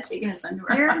 you're not taking his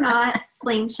underwear. You're not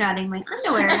slingshotting my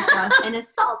underwear across and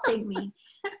assaulting me.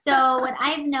 So what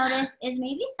I've noticed is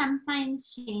maybe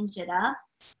sometimes change it up.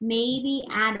 Maybe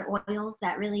add oils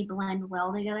that really blend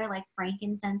well together, like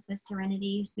frankincense with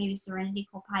Serenity, maybe Serenity,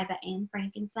 copaiba, and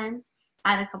frankincense.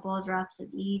 Add a couple of drops of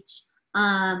each.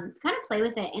 Kind of play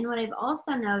with it. And what I've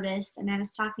also noticed, and I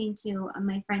was talking to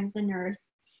my friend's a nurse,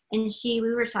 and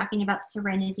we were talking about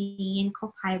Serenity and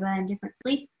copaiba and different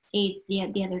sleep aids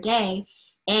the other day,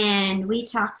 and we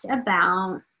talked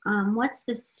about what's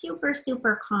the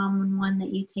super common one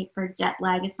that you take for jet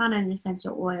lag. It's not an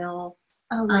essential oil.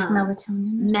 Oh, like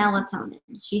melatonin? Melatonin.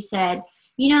 She said,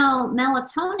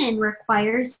 melatonin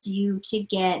requires you to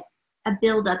get a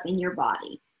buildup in your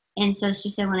body. And so she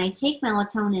said, when I take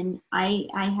melatonin, I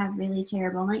have really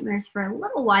terrible nightmares for a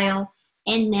little while.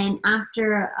 And then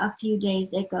after a few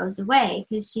days, it goes away.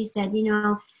 Because she said,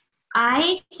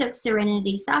 I took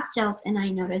Serenity soft gels and I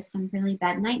noticed some really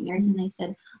bad nightmares. Mm-hmm. And I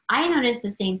said, I noticed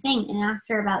the same thing. And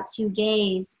after about 2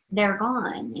 days, they're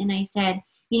gone. And I said,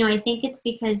 I think it's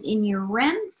because in your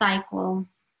REM cycle,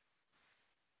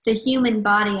 the human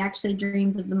body actually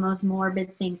dreams of the most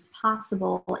morbid things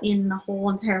possible in the whole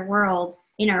entire world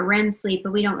in our REM sleep,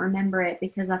 but we don't remember it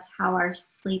because that's how our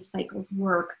sleep cycles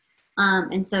work.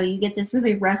 And so you get this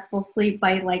really restful sleep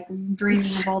by like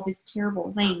dreaming of all these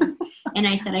terrible things. And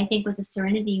I said, I think with the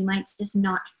Serenity, you might just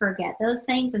not forget those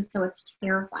things. And so it's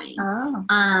terrifying. Oh.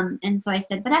 And so I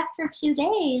said, but after 2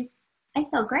 days, I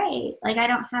feel great. Like I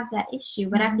don't have that issue,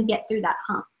 but I have to get through that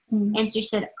hump. Mm-hmm. And she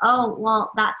said, oh,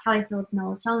 well, that's how I feel with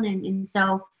melatonin. And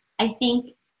so I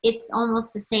think it's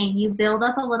almost the same. You build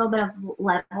up a little bit of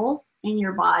level in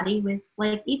your body with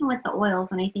like, even with the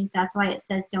oils. And I think that's why it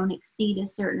says don't exceed a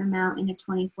certain amount in a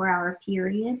 24-hour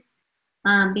period.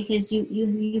 Because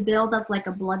you build up like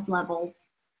a blood level.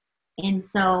 And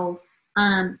so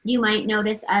You might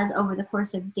notice as over the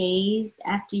course of days,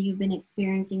 after you've been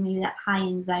experiencing maybe that high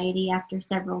anxiety after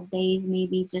several days,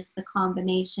 maybe just the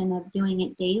combination of doing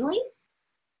it daily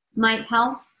might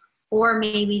help, or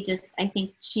maybe just, I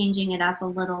think, changing it up a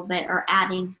little bit or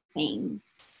adding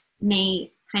things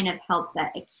may kind of help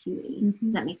that acuity. Mm-hmm.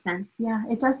 Does that make sense? Yeah,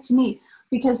 it does to me,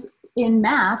 because in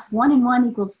math, 1 and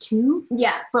 1 equals 2.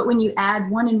 Yeah. But when you add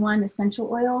 1 and 1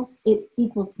 essential oils, it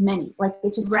equals many. Like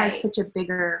it just right. has such a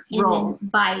bigger and role. Then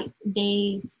by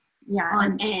days, yeah,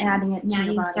 on and adding it to now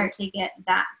your you body. start to get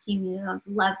that cumulative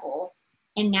level.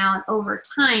 And now over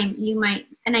time, you might,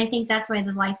 and I think that's why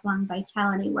the lifelong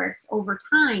vitality works. Over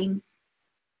time,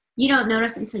 you don't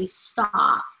notice until you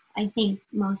stop. I think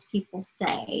most people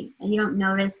say, and you don't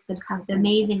notice the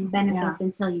amazing benefits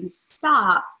until you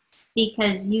stop,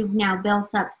 because you've now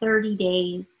built up 30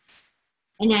 days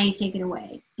and now you take it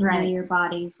away. And now your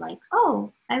body's like,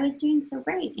 oh, I was doing so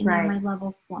great. And now my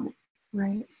levels plummet.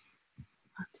 Right.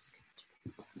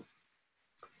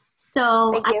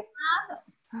 So Thank you.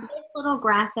 I have this little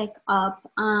graphic up.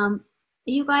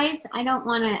 You guys, I don't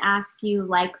want to ask you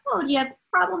like, oh, do you have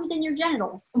problems in your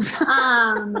genitals?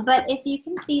 But if you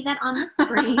can see that on the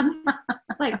screen,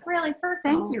 it's like really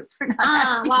personal. Thank you for not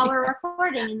asking while we're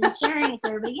recording and then sharing it to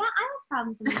everybody. Yeah, I have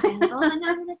problems in my genitals, and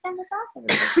I'm going to send this out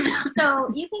to everybody. So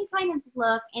you can kind of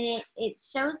look, and it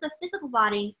shows the physical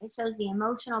body, it shows the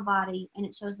emotional body, and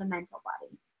it shows the mental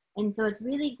body. And so it's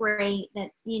really great that,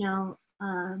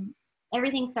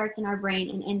 everything starts in our brain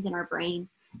and ends in our brain.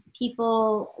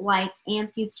 People like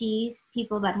amputees,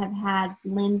 people that have had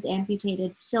limbs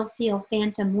amputated, still feel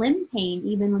phantom limb pain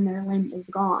even when their limb is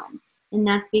gone. And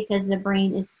that's because the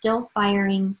brain is still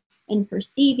firing and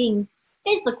perceiving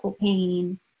physical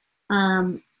pain,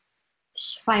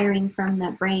 firing from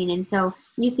the brain. And so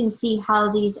you can see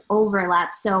how these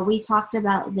overlap. So we talked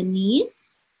about the knees,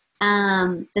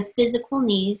 the physical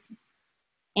knees,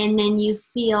 and then you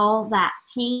feel that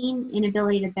pain,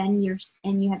 inability to bend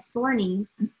and you have sore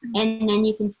knees. Mm-hmm. And then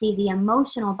you can see the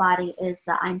emotional body is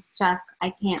the I'm stuck, I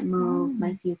can't move,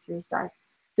 my future is dark.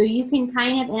 So you can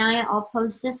kind of, and I'll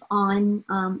post this on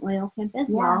Oil Camp as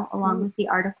well, along with the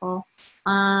article.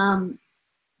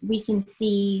 We can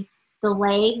see the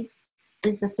legs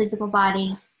is the physical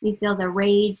body. We feel the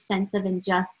rage, sense of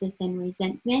injustice, and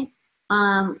resentment.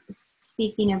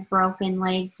 Speaking of broken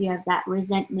legs, you have that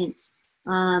resentment,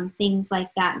 things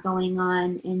like that going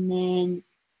on. And then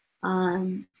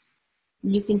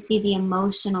you can see the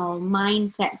emotional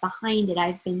mindset behind it.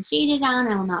 I've been cheated on.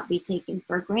 I will not be taken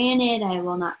for granted. I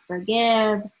will not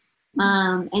forgive.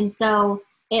 And so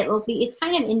it's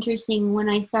kind of interesting. When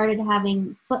I started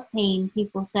having foot pain,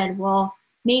 people said, well,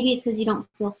 maybe it's because you don't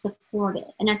feel supported.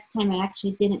 And at the time, I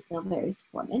actually didn't feel very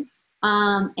supported.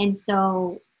 And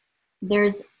so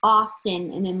there's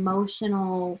often an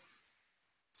emotional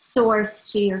source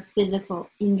to your physical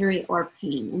injury or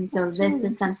pain. And so this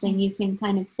is something you can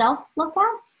kind of self-look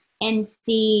at and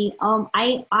see.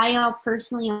 I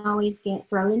personally always get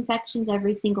throat infections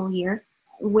every single year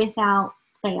without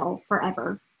fail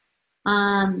forever.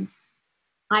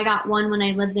 I got one when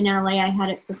I lived in LA. I had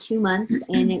it for 2 months,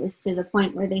 and it was to the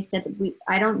point where they said,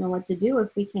 I don't know what to do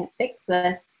if we can't fix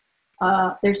this.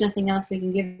 There's nothing else we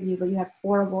can give you, but you have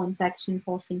horrible infection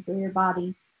pulsing through your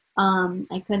body.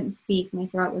 I couldn't speak. My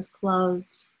throat was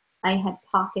closed. I had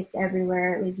pockets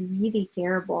everywhere. It was really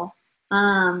terrible.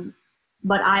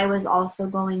 But I was also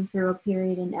going through a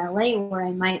period in LA where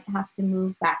I might have to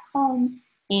move back home.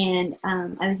 And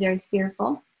I was very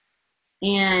fearful.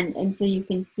 And so you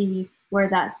can see where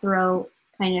that throat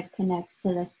kind of connects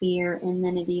to the fear. And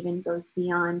then it even goes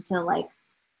beyond to like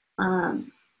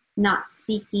not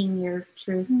speaking your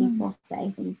truth, people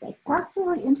say, things like that. That's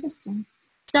really interesting.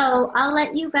 So I'll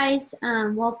let you guys,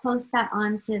 we'll post that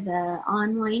onto the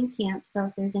online camp. So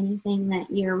if there's anything that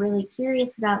you're really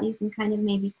curious about, you can kind of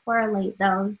maybe correlate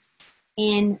those.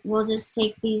 And we'll just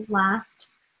take these last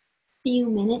few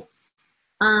minutes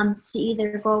to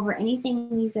either go over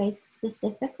anything you guys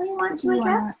specifically want to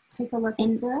address. Take a look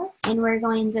at this. And we're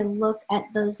going to look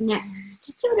at those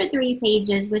next 2 to 3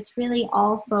 pages, which really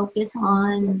all focus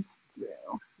on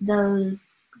those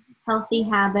healthy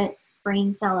habits,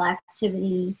 brain cell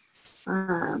activities.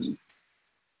 That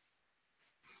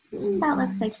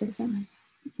looks like this one.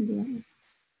 You can do that.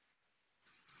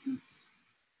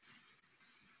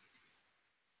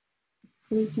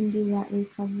 So we can do that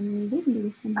recovery. We can do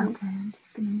this one. Okay, I'm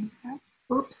just going to make that.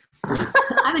 Oops.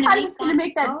 I'm just going to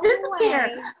make that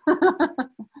disappear.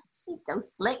 She's so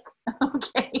slick.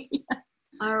 Okay.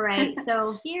 All right,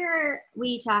 so here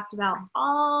we talked about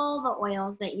all the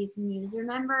oils that you can use.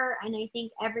 Remember, and I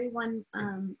think everyone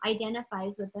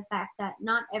identifies with the fact that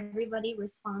not everybody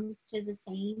responds to the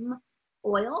same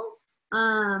oil.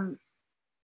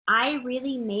 I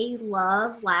really may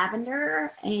love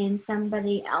lavender, and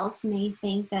somebody else may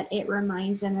think that it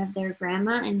reminds them of their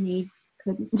grandma and they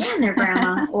couldn't stand their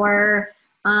grandma. Or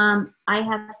I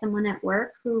have someone at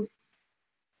work who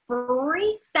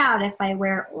freaks out if I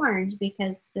wear orange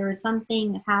because there was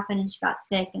something that happened and she got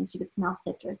sick and she could smell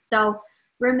citrus. So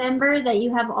remember that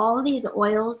you have all these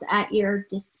oils at your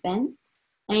dispense,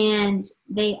 and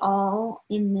they all,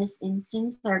 in this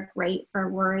instance, are great for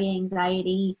worry,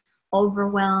 anxiety,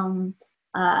 overwhelm,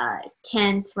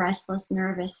 tense, restless,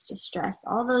 nervous, distress,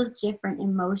 all those different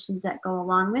emotions that go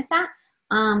along with that.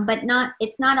 But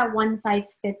it's not a one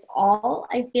size fits all.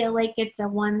 I feel like it's a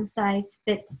one size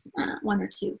fits one or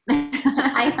two.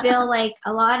 I feel like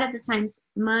a lot of the times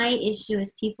my issue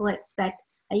is people expect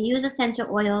I use essential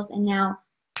oils and now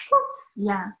poof,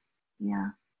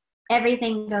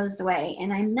 everything goes away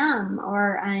and I'm numb,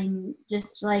 or I'm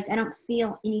just like, I don't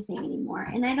feel anything anymore.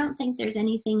 And I don't think there's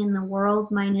anything in the world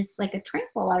minus like a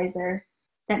tranquilizer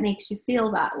that makes you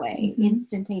feel that way,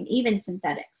 instantaneous, even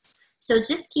synthetics. So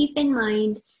just keep in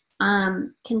mind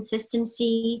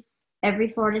consistency every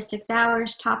 4 to 6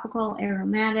 hours, topical,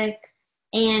 aromatic,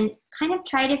 and kind of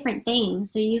try different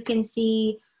things. So you can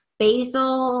see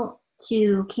basil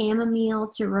to chamomile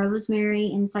to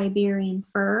rosemary and Siberian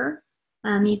fir.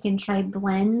 You can try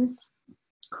blends,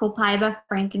 copaiba,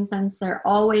 frankincense. They're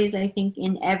always, I think,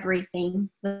 in everything.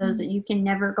 Those that you can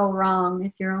never go wrong.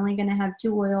 If you're only going to have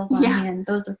 2 oils on hand,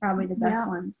 those are probably the best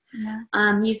ones.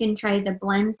 You can try the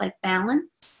blends like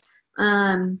Balance.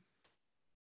 And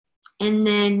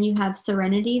then you have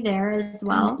Serenity there as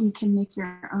well. And you can make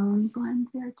your own blend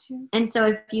there too. And so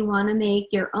if you want to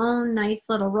make your own nice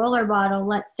little roller bottle,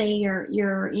 let's say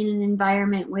you're in an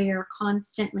environment where you're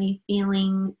constantly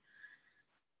feeling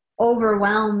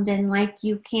overwhelmed and like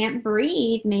you can't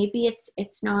breathe, maybe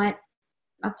it's not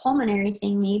a pulmonary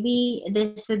thing. Maybe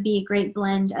this would be a great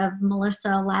blend of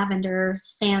Melissa, lavender,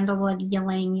 sandalwood,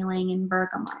 ylang ylang, and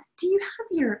bergamot. Do you have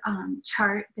your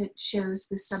chart that shows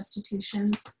the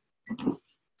substitutions?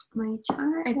 My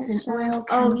chart. It's an oil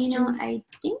chemistry. chemistry. I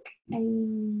think I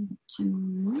do.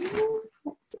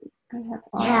 Let's see.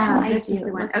 This is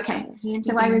the one. Okay.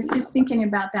 So I was just thinking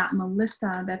about that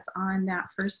Melissa that's on that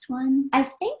first one. I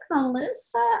think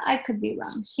Melissa, I could be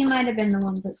wrong. She might have been the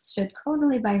one that stood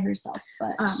totally by herself.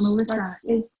 But Melissa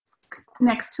is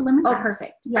next to lemongrass. Oh,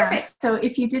 perfect. Yeah. Perfect. So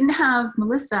if you didn't have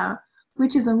Melissa,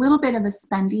 which is a little bit of a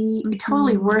spendy,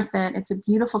 totally worth it. It's a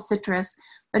beautiful citrus.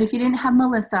 But if you didn't have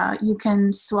Melissa, you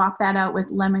can swap that out with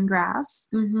lemongrass.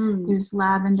 There's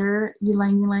lavender,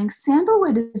 ylang ylang.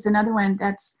 Sandalwood is another one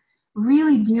that's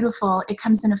really beautiful. It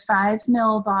comes in a 5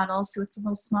 ml bottle, so it's a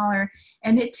little smaller,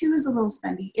 and it too is a little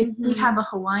spendy. We have a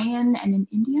Hawaiian and an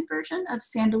Indian version of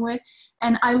sandalwood,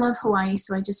 and I love Hawaii,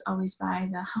 so I just always buy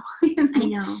the Hawaiian. I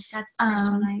know, that's the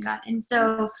first one I got. And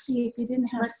so let's see if you didn't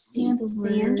have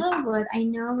sandalwood. I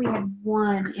know we had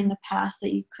one in the past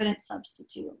that you couldn't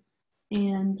substitute,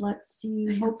 and let's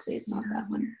see. Hopefully, it's not that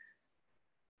one.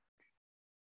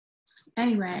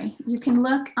 Anyway, you can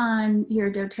look on your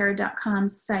doTERRA.com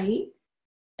site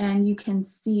and you can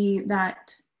see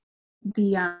that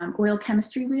the oil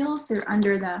chemistry wheels, they're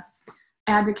under the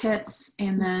advocates,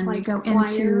 and then like you go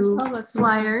flyers. into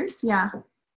flyers.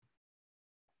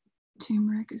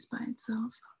 Turmeric is by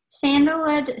itself.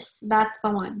 Sandalwood, that's the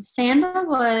one.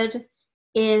 Sandalwood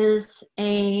is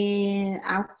a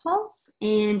alcohol,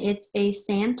 and it's a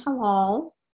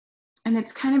santalol. And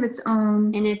it's kind of its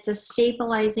own. And it's a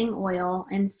stabilizing oil.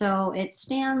 And so it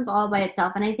stands all by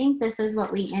itself. And I think this is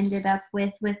what we ended up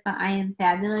with the I Am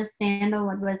Fabulous.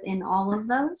 Sandalwood was in all of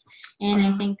those. And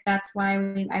I think that's why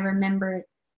I remember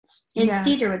it's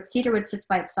cedarwood. Cedarwood sits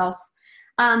by itself.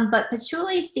 But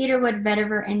patchouli, cedarwood,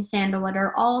 vetiver, and sandalwood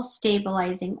are all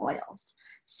stabilizing oils.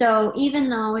 So even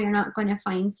though you're not going to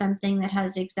find something that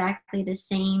has exactly the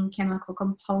same chemical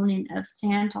component of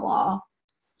santalol,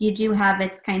 you do have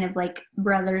its kind of like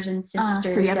brothers and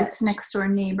sisters. So you have its next door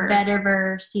neighbor.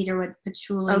 Vetiver, cedarwood,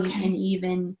 patchouli, and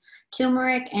even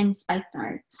turmeric and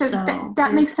spikenard. So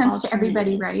that makes sense to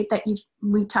everybody, right? That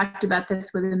we talked about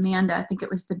this with Amanda. I think it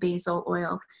was the basil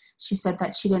oil. She said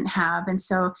that she didn't have. And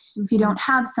so if you don't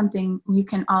have something, you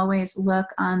can always look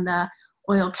on the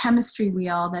oil chemistry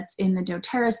wheel that's in the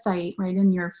doTERRA site, right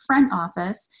in your front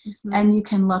office, and you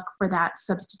can look for that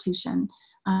substitution.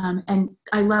 And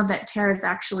I love that Tara's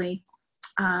actually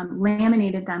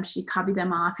laminated them. She copied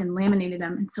them off and laminated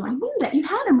them. And so I knew that you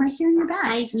had them right here in your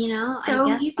bag. So I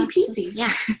guess easy peasy.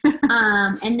 yeah.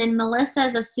 And then Melissa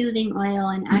is a soothing oil.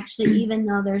 And actually, even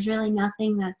though there's really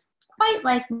nothing that's quite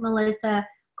like Melissa,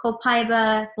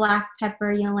 copaiba, black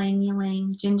pepper, ylang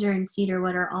ylang, ginger, and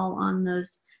cedarwood are all on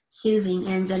those soothing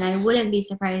ends. And I wouldn't be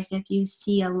surprised if you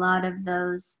see a lot of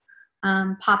those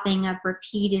popping up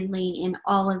repeatedly in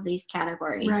all of these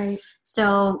categories. Right.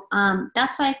 So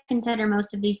that's why I consider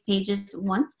most of these pages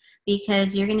one,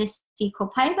 because you're going to see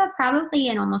copaiba probably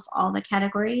in almost all the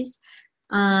categories.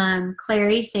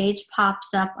 Clary sage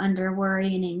pops up under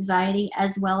worry and anxiety,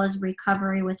 as well as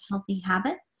recovery with healthy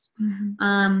habits.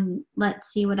 Mm-hmm.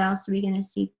 Let's see, what else are we going to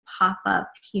see pop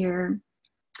up here?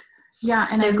 Yeah,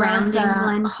 and the I grounding love the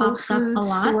blend whole pops up a food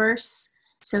lot. source.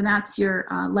 So that's your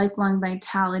lifelong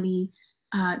vitality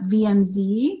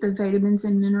VMZ, the vitamins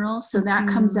and minerals. So that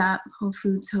comes up. Whole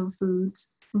foods.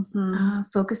 Mm-hmm.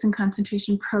 Focus and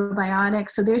concentration, probiotics.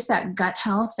 So there's that gut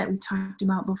health that we talked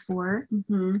about before.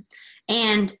 Mm-hmm.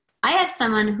 And I have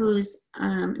someone who's,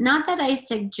 not that I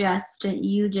suggest that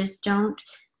you just don't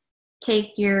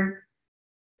take your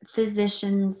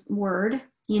physician's word,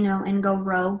 and go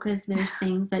rogue, because there's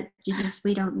things that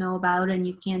we don't know about, and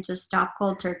you can't just stop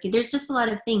cold turkey. There's just a lot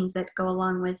of things that go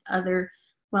along with other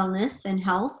wellness and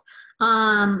health.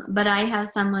 But I have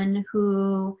someone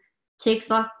who takes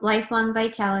lifelong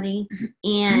vitality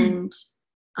and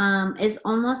is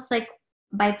almost like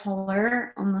bipolar,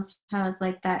 almost has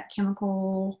like that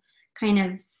chemical kind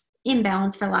of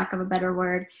imbalance, for lack of a better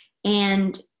word.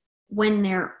 And when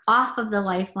they're off of the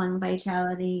lifelong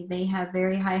vitality, they have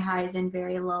very high highs and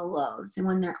very low lows. And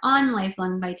when they're on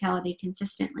lifelong vitality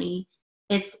consistently,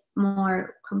 it's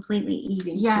more completely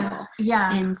even keel.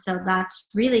 Yeah. And so that's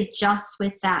really just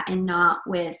with that, and not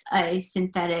with a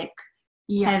synthetic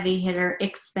heavy hitter,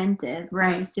 expensive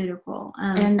pharmaceutical.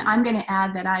 And I'm going to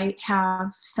add that I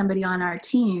have somebody on our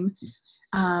team,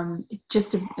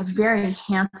 just a very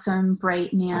handsome,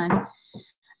 bright man.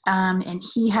 And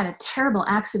he had a terrible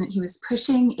accident. He was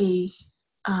pushing a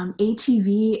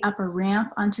ATV up a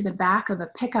ramp onto the back of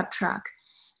a pickup truck,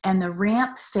 and the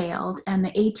ramp failed, and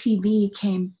the ATV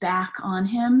came back on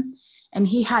him, and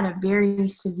he had a very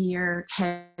severe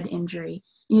head injury.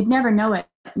 You'd never know it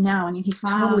now. I mean, he's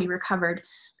totally recovered,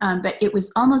 but it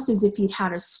was almost as if he'd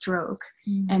had a stroke.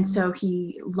 Mm-hmm. And so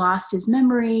he lost his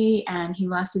memory, and he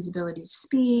lost his ability to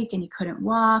speak, and he couldn't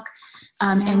walk.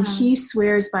 And he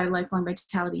swears by lifelong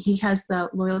vitality. He has the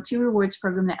loyalty rewards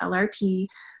program, the LRP,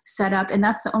 set up, and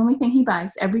that's the only thing he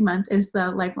buys every month is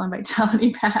the lifelong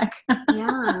vitality pack.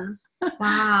 Yeah.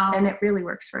 Wow. And it really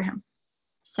works for him.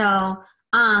 So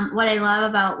what I love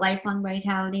about lifelong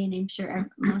vitality, and I'm sure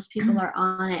most people are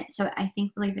on it, so I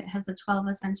believe it has the 12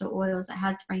 essential oils. It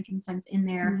has frankincense in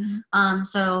there. Mm-hmm.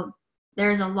 So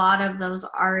there's a lot of those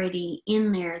already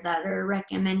in there that are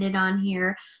recommended on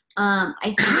here. I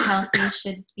think healthy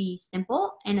should be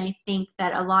simple, and I think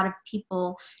that a lot of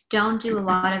people don't do a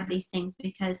lot of these things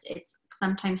because it's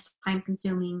sometimes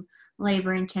time-consuming,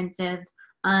 labor-intensive.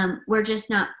 We're just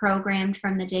not programmed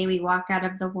from the day we walk out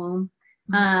of the womb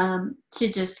to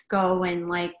just go and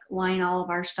like line all of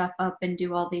our stuff up and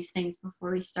do all these things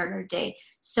before we start our day.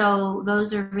 So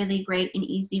those are really great and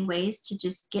easy ways to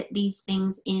just get these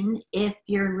things in if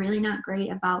you're really not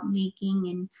great about making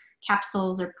in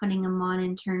capsules or putting them on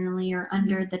internally or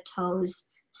under the toes.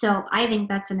 So I think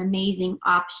that's an amazing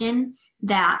option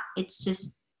that it's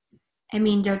just,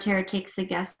 doTERRA takes the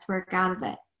guesswork out of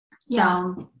it.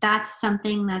 So that's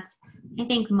something that's, I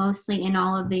think, mostly in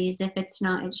all of these. If it's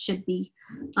not, it should be.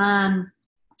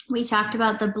 We talked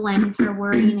about the blend for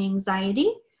worry and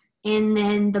anxiety. And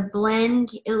then the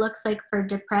blend, it looks like for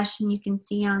depression, you can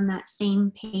see on that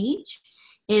same page,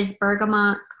 is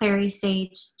bergamot, clary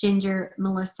sage, ginger,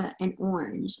 melissa, and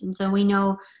orange. And so we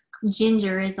know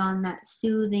ginger is on that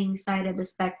soothing side of the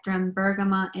spectrum.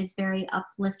 Bergamot is very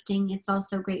uplifting. It's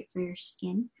also great for your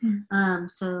skin.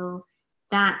 So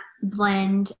that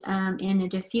blend in a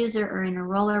diffuser or in a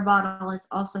roller bottle is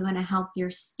also going to help your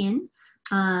skin.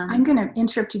 I'm going to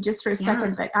interrupt you just for a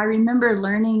second, but I remember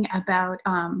learning about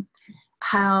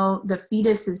how the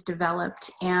fetus is developed,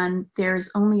 and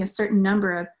there's only a certain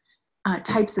number of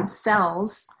types of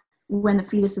cells when the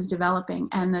fetus is developing,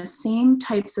 and the same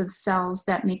types of cells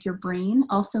that make your brain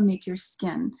also make your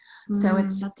skin. So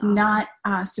it's not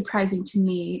surprising to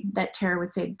me that Tara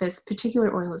would say this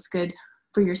particular oil is good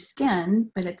for your skin,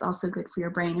 but it's also good for your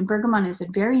brain. And bergamot is a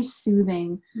very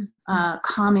soothing,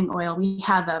 calming oil. We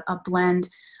have a blend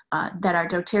that our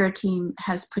doTERRA team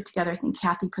has put together. I think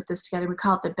Kathy put this together. We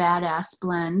call it the Badass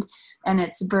Blend, and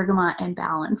it's bergamot and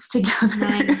balance together.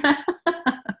 Nice.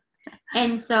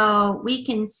 And so we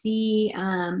can see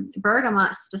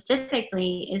bergamot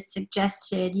specifically is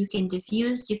suggested. You can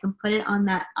diffuse, you can put it on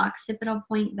that occipital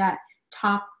point, that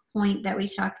top point that we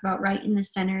talked about right in the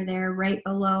center there, right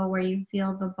below where you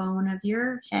feel the bone of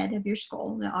your head, of your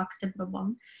skull, the occipital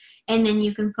bone. And then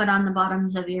you can put on the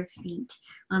bottoms of your feet.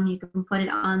 You can put it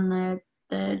on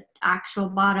the actual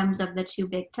bottoms of the 2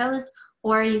 big toes,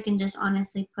 or you can just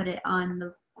honestly put it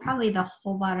on probably the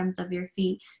whole bottoms of your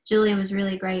feet. Julia was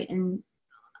really great in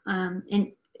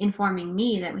informing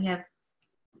me that we have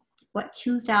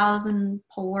 2,000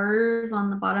 pores on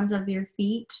the bottoms of your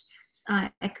feet.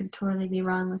 I could totally be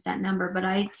wrong with that number, but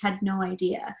I had no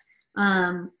idea.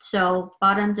 So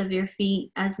bottoms of your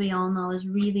feet, as we all know, is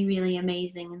really, really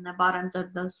amazing. And the bottoms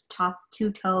of those top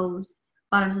 2 toes,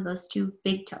 bottoms of those 2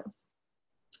 big toes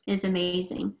is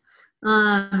amazing.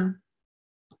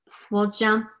 We'll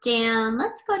jump down.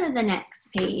 Let's go to the next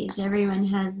page. Everyone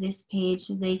has this page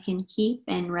they can keep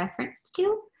and reference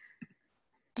to.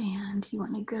 And you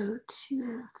want to go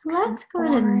to, let's go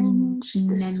orange, to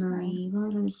memory.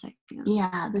 We'll go to the second one.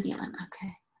 Yeah, this one.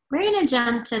 Okay. We're going to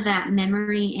jump to that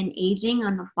memory and aging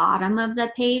on the bottom of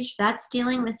the page. That's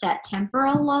dealing with that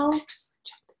temporal lobe.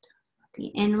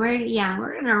 And we're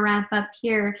going to wrap up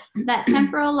here. That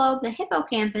temporal lobe, the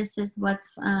hippocampus, is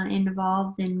what's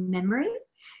involved in memory.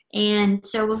 And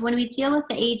so when we deal with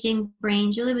the aging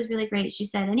brain, Julie was really great. She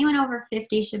said anyone over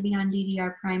 50 should be on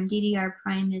DDR prime. DDR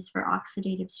prime is for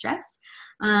oxidative stress.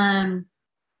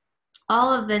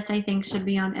 All of this, I think, should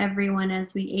be on everyone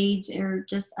as we age, or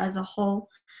just as a whole.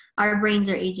 Our brains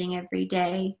are aging every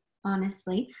day,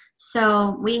 honestly.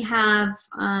 So we have,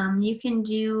 you can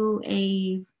do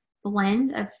a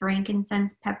blend of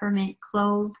frankincense, peppermint,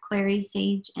 clove, clary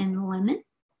sage, and lemon.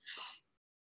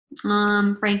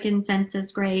 Frankincense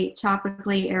is great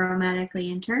topically,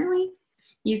 aromatically, internally.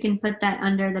 You can put that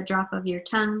under the drop of your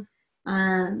tongue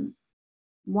 1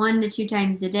 to 2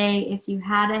 times a day. If you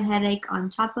had a headache on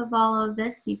top of all of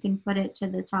this, you can put it to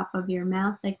the top of your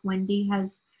mouth like Wendy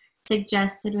has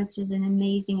suggested, which is an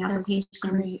amazing application. That's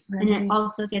great, right? And it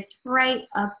also gets right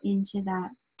up into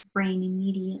that brain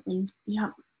immediately.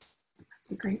 Yep,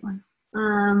 that's a great one.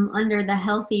 Under the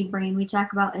healthy brain, we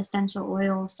talk about essential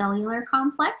oil cellular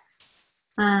complex,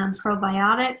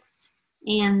 probiotics,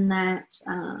 and that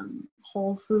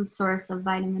whole food source of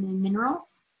vitamin and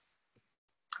minerals.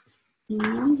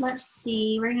 And let's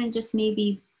see, we're going to just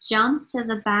maybe jump to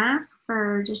the back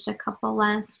for just a couple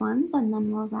last ones, and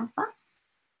then we'll wrap up.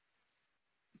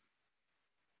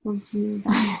 We'll do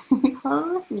that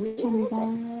post.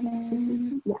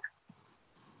 Yeah.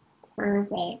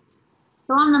 Perfect.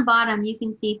 So on the bottom, you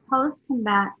can see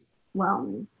post-combat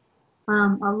wellness.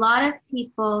 A lot of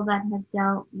people that have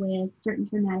dealt with certain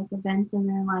traumatic events in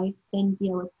their life then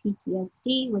deal with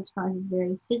PTSD, which causes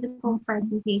very physical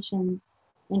presentations,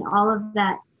 and all of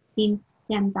that seems to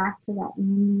stem back to that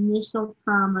initial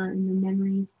trauma and the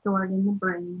memories stored in the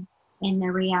brain and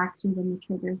the reactions and the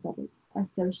triggers that are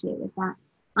associated with that.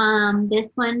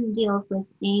 This one deals with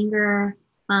anger,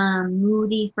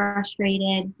 moody,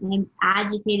 frustrated, and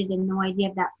agitated, and no idea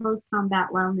of that post-combat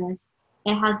wellness.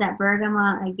 It has that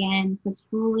bergamot again,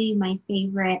 patchouli, my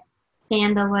favorite,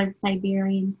 sandalwood,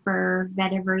 Siberian fir,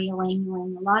 vetiver, ylang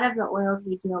ylang. A lot of the oils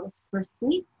we deal with for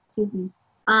sleep,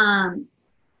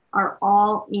 are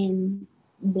all in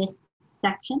this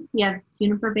section. You have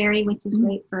juniper berry, which is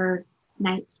great for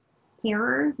night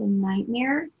terrors and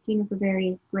nightmares. Juniper berry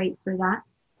is great for that.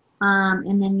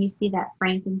 And then you see that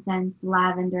frankincense,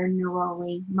 lavender,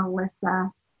 neroli,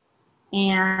 melissa.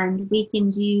 And we can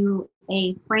do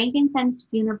a frankincense,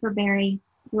 juniper berry,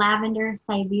 lavender,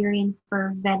 Siberian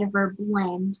fir, vetiver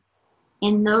blend.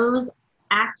 And those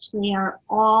actually are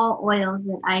all oils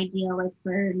that I deal with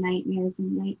for nightmares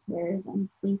and night terrors and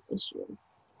sleep issues.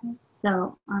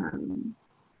 So,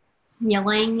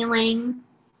 ylang ylang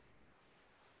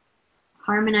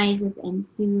harmonizes and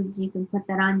soothes. You can put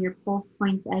that on your pulse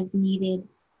points as needed,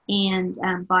 and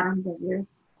bottoms of your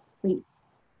feet.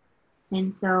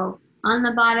 And so on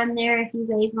the bottom there, if you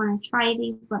guys want to try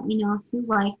these, let me know if you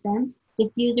like them.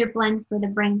 Diffuser blends for the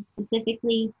brain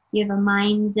specifically. You have a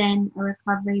Mind Zen, a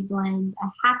recovery blend,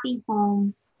 a Happy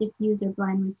Home diffuser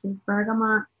blend, which is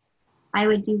bergamot. I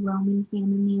would do Roman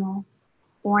chamomile,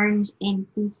 orange, and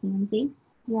blue tansy.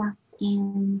 Yeah.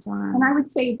 And I would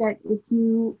say that if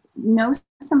you know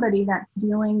somebody that's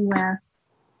dealing with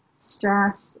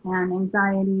stress and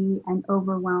anxiety and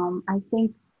overwhelm, I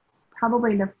think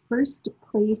probably the first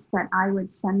place that I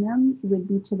would send them would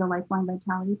be to the Lifeline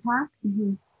Vitality Pack,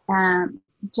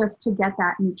 just to get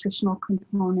that nutritional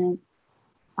component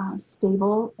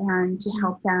stable and to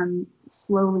help them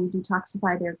slowly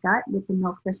detoxify their gut with the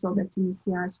milk thistle that's in the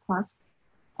CRS Plus.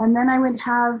 And then I would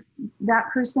have that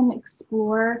person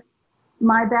explore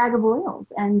my bag of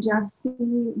oils and just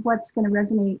see what's going to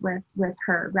resonate with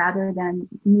her rather than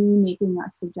me making a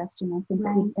suggestion. I think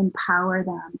it would empower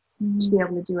them to be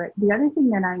able to do it. The other thing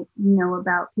that I know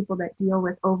about people that deal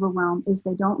with overwhelm is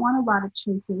they don't want a lot of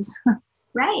choices.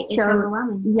 Right. So, it's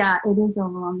overwhelming. Yeah, it is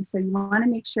overwhelming. So you want to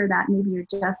make sure that maybe you're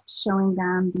just showing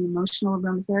them the emotional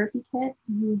aromatherapy kit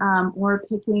or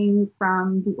picking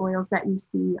from the oils that you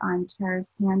see on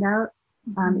Tara's handout.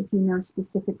 If you know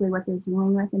specifically what they're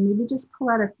dealing with, and maybe just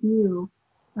pull out a few.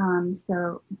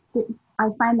 I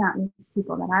find that with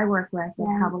people that I work with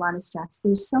that have a lot of stress,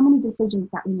 there's so many decisions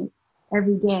that we make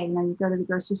every day. You know, you go to the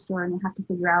grocery store and you have to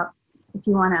figure out if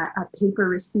you want a paper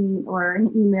receipt or an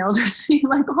emailed receipt,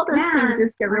 like all those things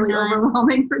just get really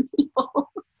overwhelming for people.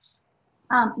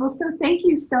 Well, so thank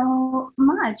you so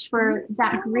much for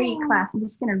that great class. I'm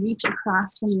just going to reach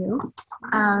across from you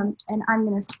and I'm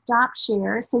going to stop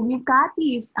share. So you've got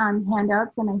these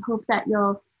handouts and I hope that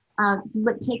you'll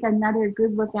take another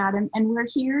good look at them. And we're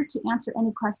here to answer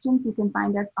any questions. You can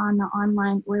find us on the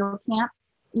online oil camp.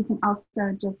 You can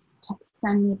also just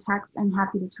send me a text. I'm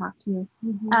happy to talk to you.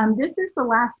 This is the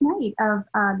last night of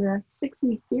the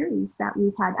 6-week series that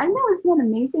we've had. I know, isn't it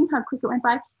amazing how quick it went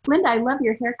by? Linda, I love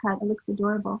your haircut. It looks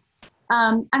adorable.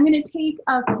 I'm going to take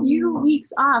a few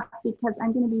weeks off because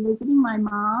I'm going to be visiting my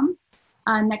mom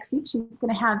next week. She's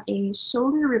going to have a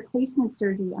shoulder replacement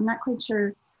surgery. I'm not quite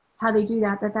sure how they do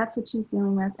that, but that's what she's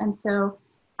dealing with. And so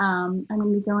I'm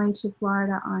going to be going to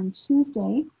Florida on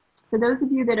Tuesday. For those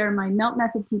of you that are my Melt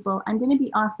Method people, I'm going to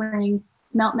be offering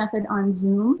Melt Method on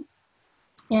Zoom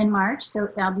in March. So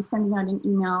I'll be sending out an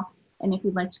email. And if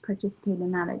you'd like to participate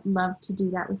in that, I'd love to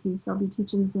do that with you. So I'll be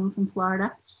teaching Zoom from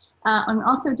Florida. I'm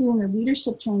also doing the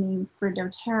leadership training for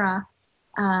doTERRA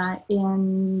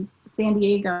in San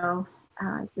Diego,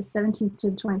 the 17th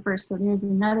to the 21st. So there's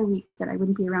another week that I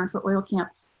wouldn't be around for Oil Camp.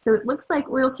 So it looks like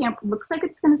Oil Camp looks like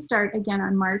it's going to start again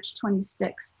on March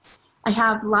 26th. I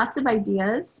have lots of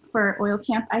ideas for Oil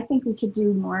Camp. I think we could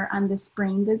do more on the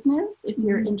spraying business if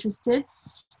you're interested.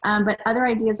 But other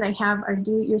ideas I have are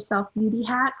do-it-yourself beauty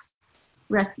hacks,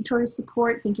 respiratory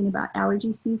support, thinking about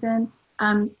allergy season.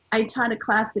 I taught a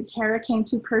class that Tara came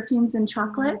to, perfumes and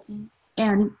chocolates.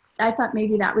 And I thought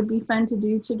maybe that would be fun to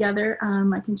do together.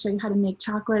 I can show you how to make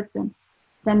chocolates, and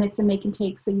then it's a make and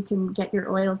take, so you can get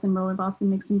your oils and roller balls and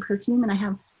make some perfume. And I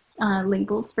have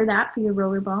labels for that for your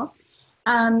roller balls.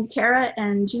 Tara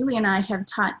and Julie and I have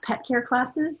taught pet care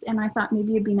classes, and I thought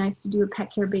maybe it'd be nice to do a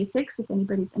pet care basics if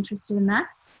anybody's interested in that.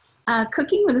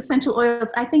 Cooking with essential oils,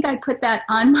 I think I put that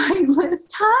on my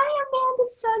list. Hi,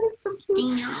 Amanda's dog is so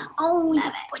cute. Oh,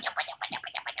 love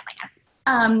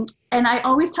it. And I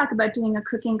always talk about doing a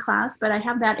cooking class, but I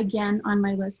have that again on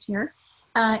my list here.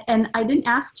 And I didn't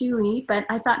ask Julie, but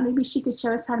I thought maybe she could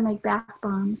show us how to make bath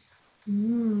bombs.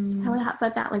 How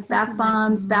about that, like bath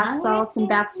bombs, bath salts, and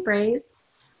bath sprays.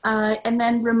 And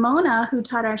then Ramona, who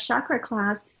taught our chakra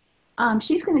class,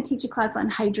 she's going to teach a class on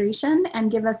hydration and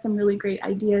give us some really great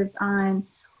ideas on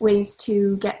ways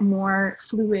to get more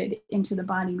fluid into the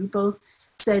body. We both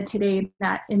said today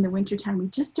that in the wintertime, we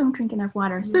just don't drink enough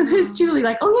water. So there's Julie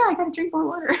like, oh yeah, I got to drink more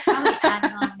water. Probably add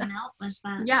a little milk with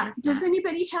that. Yeah. Does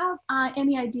anybody have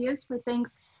any ideas for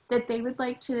things that they would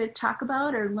like to talk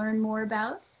about or learn more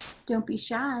about? Don't be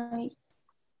shy.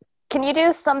 Can you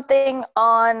do something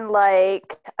on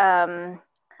like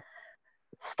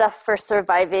stuff for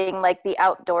surviving like the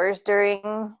outdoors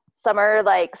during summer,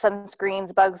 like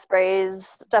sunscreens, bug sprays,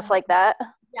 stuff like that?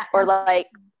 Yeah, or like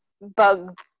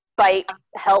bug bite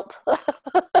help?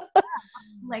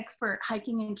 Like for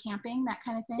hiking and camping, that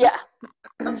kind of thing? Yeah.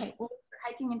 Okay, well, it's for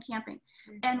hiking and camping.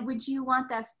 And would you want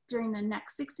that during the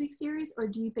next 6-week series, or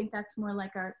do you think that's more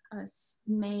like a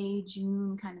May,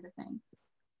 June kind of a thing?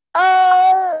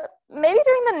 Maybe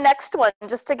during the next one,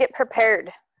 just to get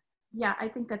prepared. Yeah, I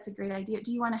think that's a great idea.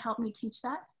 Do you want to help me teach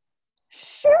that?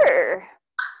 Sure.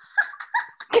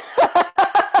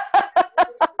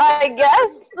 I guess.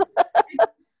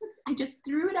 I just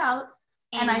threw it out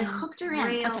and I hooked her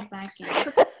in. Okay. Back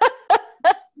in.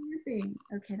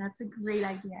 Okay, that's a great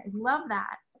idea. I love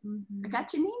that. I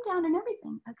got your name down and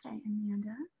everything. Okay,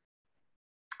 Amanda.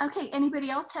 Okay, anybody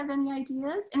else have any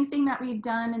ideas? Anything that we've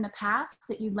done in the past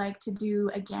that you'd like to do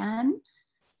again?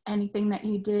 Anything that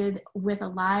you did with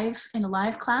in a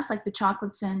live class, like the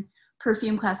chocolates and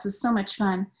perfume class was so much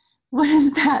fun. What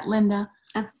is that, Linda?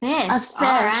 A fish. A fish.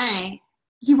 All right.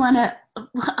 You want to,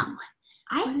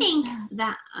 I What is think that?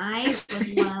 that I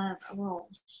would love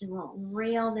she's a little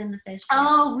reeled in the fish.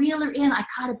 Oh, reel her in. I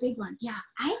caught a big one. Yeah.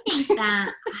 I think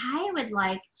that I would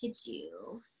like to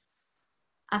do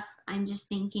I'm just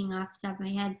thinking off the top of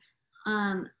my head,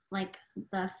 like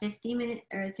the 50-minute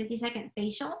or 50-second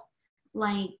facial,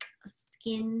 like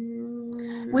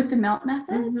skin With the melt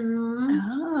method? Mm-hmm.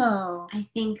 Oh. I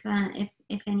think that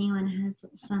if anyone has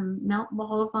some melt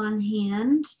balls on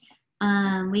hand,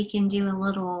 we can do a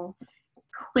little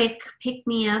quick pick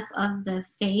me up of the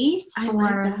face I for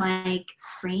like that. like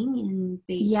spring and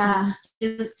Yeah.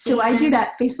 suit So I do season.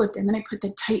 that facelift and then I put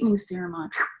the tightening serum on.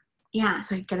 Yeah.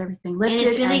 So I get everything And lifted.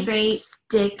 it's really great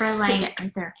stick for it like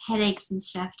right there. headaches and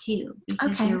stuff too,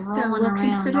 because Okay, you're so rolling we'll around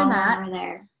consider all that. over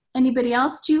there. Anybody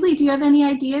else? Julie, do you have any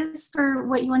ideas for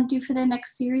what you want to do for the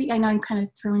next series? I know I'm kind of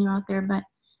throwing you out there, but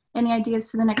any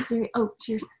ideas for the next series? Oh,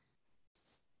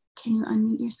 can you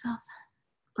unmute yourself?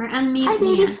 We're unmuting. Hi,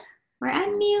 baby. You. We're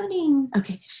unmuting.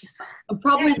 Okay, there she is.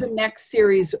 Probably the next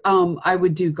series, I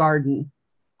would do garden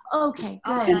Okay,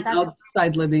 good. Oh, and that's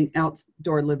outside living,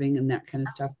 outdoor living, and that kind of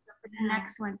stuff. for the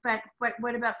next one. But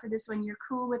what about for this one? You're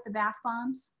cool with the bath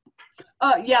bombs?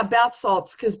 Yeah, bath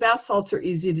salts, because bath salts are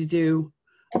easy to do.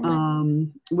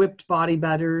 And Whipped body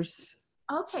butters.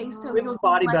 okay, so Whipped you'll do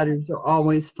body like, butters are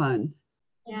always fun.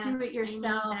 Yeah, do it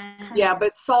yourself. I need that. kind Yeah, of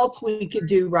but salts we could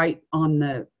do right on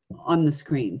the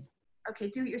screen. Okay,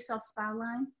 do it yourself spa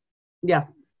line. Yeah.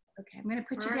 Okay, I'm going to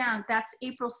put you Perfect. down. That's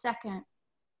April 2nd.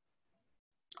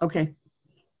 Okay.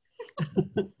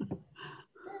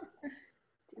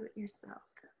 Do it yourself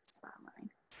spa line.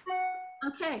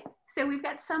 Okay, so we've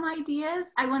got some ideas.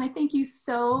 I want to thank you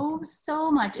so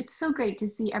much. It's so great to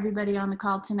see everybody on the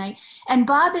call tonight. And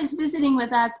Bob is visiting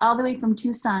with us all the way from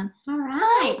Tucson. All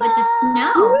right, with the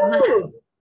snow.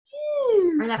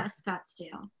 Or that was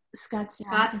Scottsdale.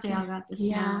 Scottsdale got the snow.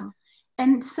 Yeah.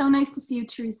 And so nice to see you,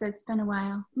 Teresa. It's been a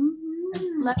while.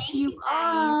 Mm-hmm. Love to you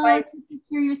all. Bye. Take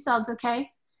care of yourselves,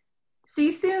 okay? See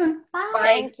you soon. Bye.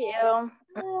 Thank you.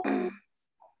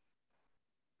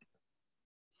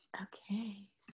 Okay.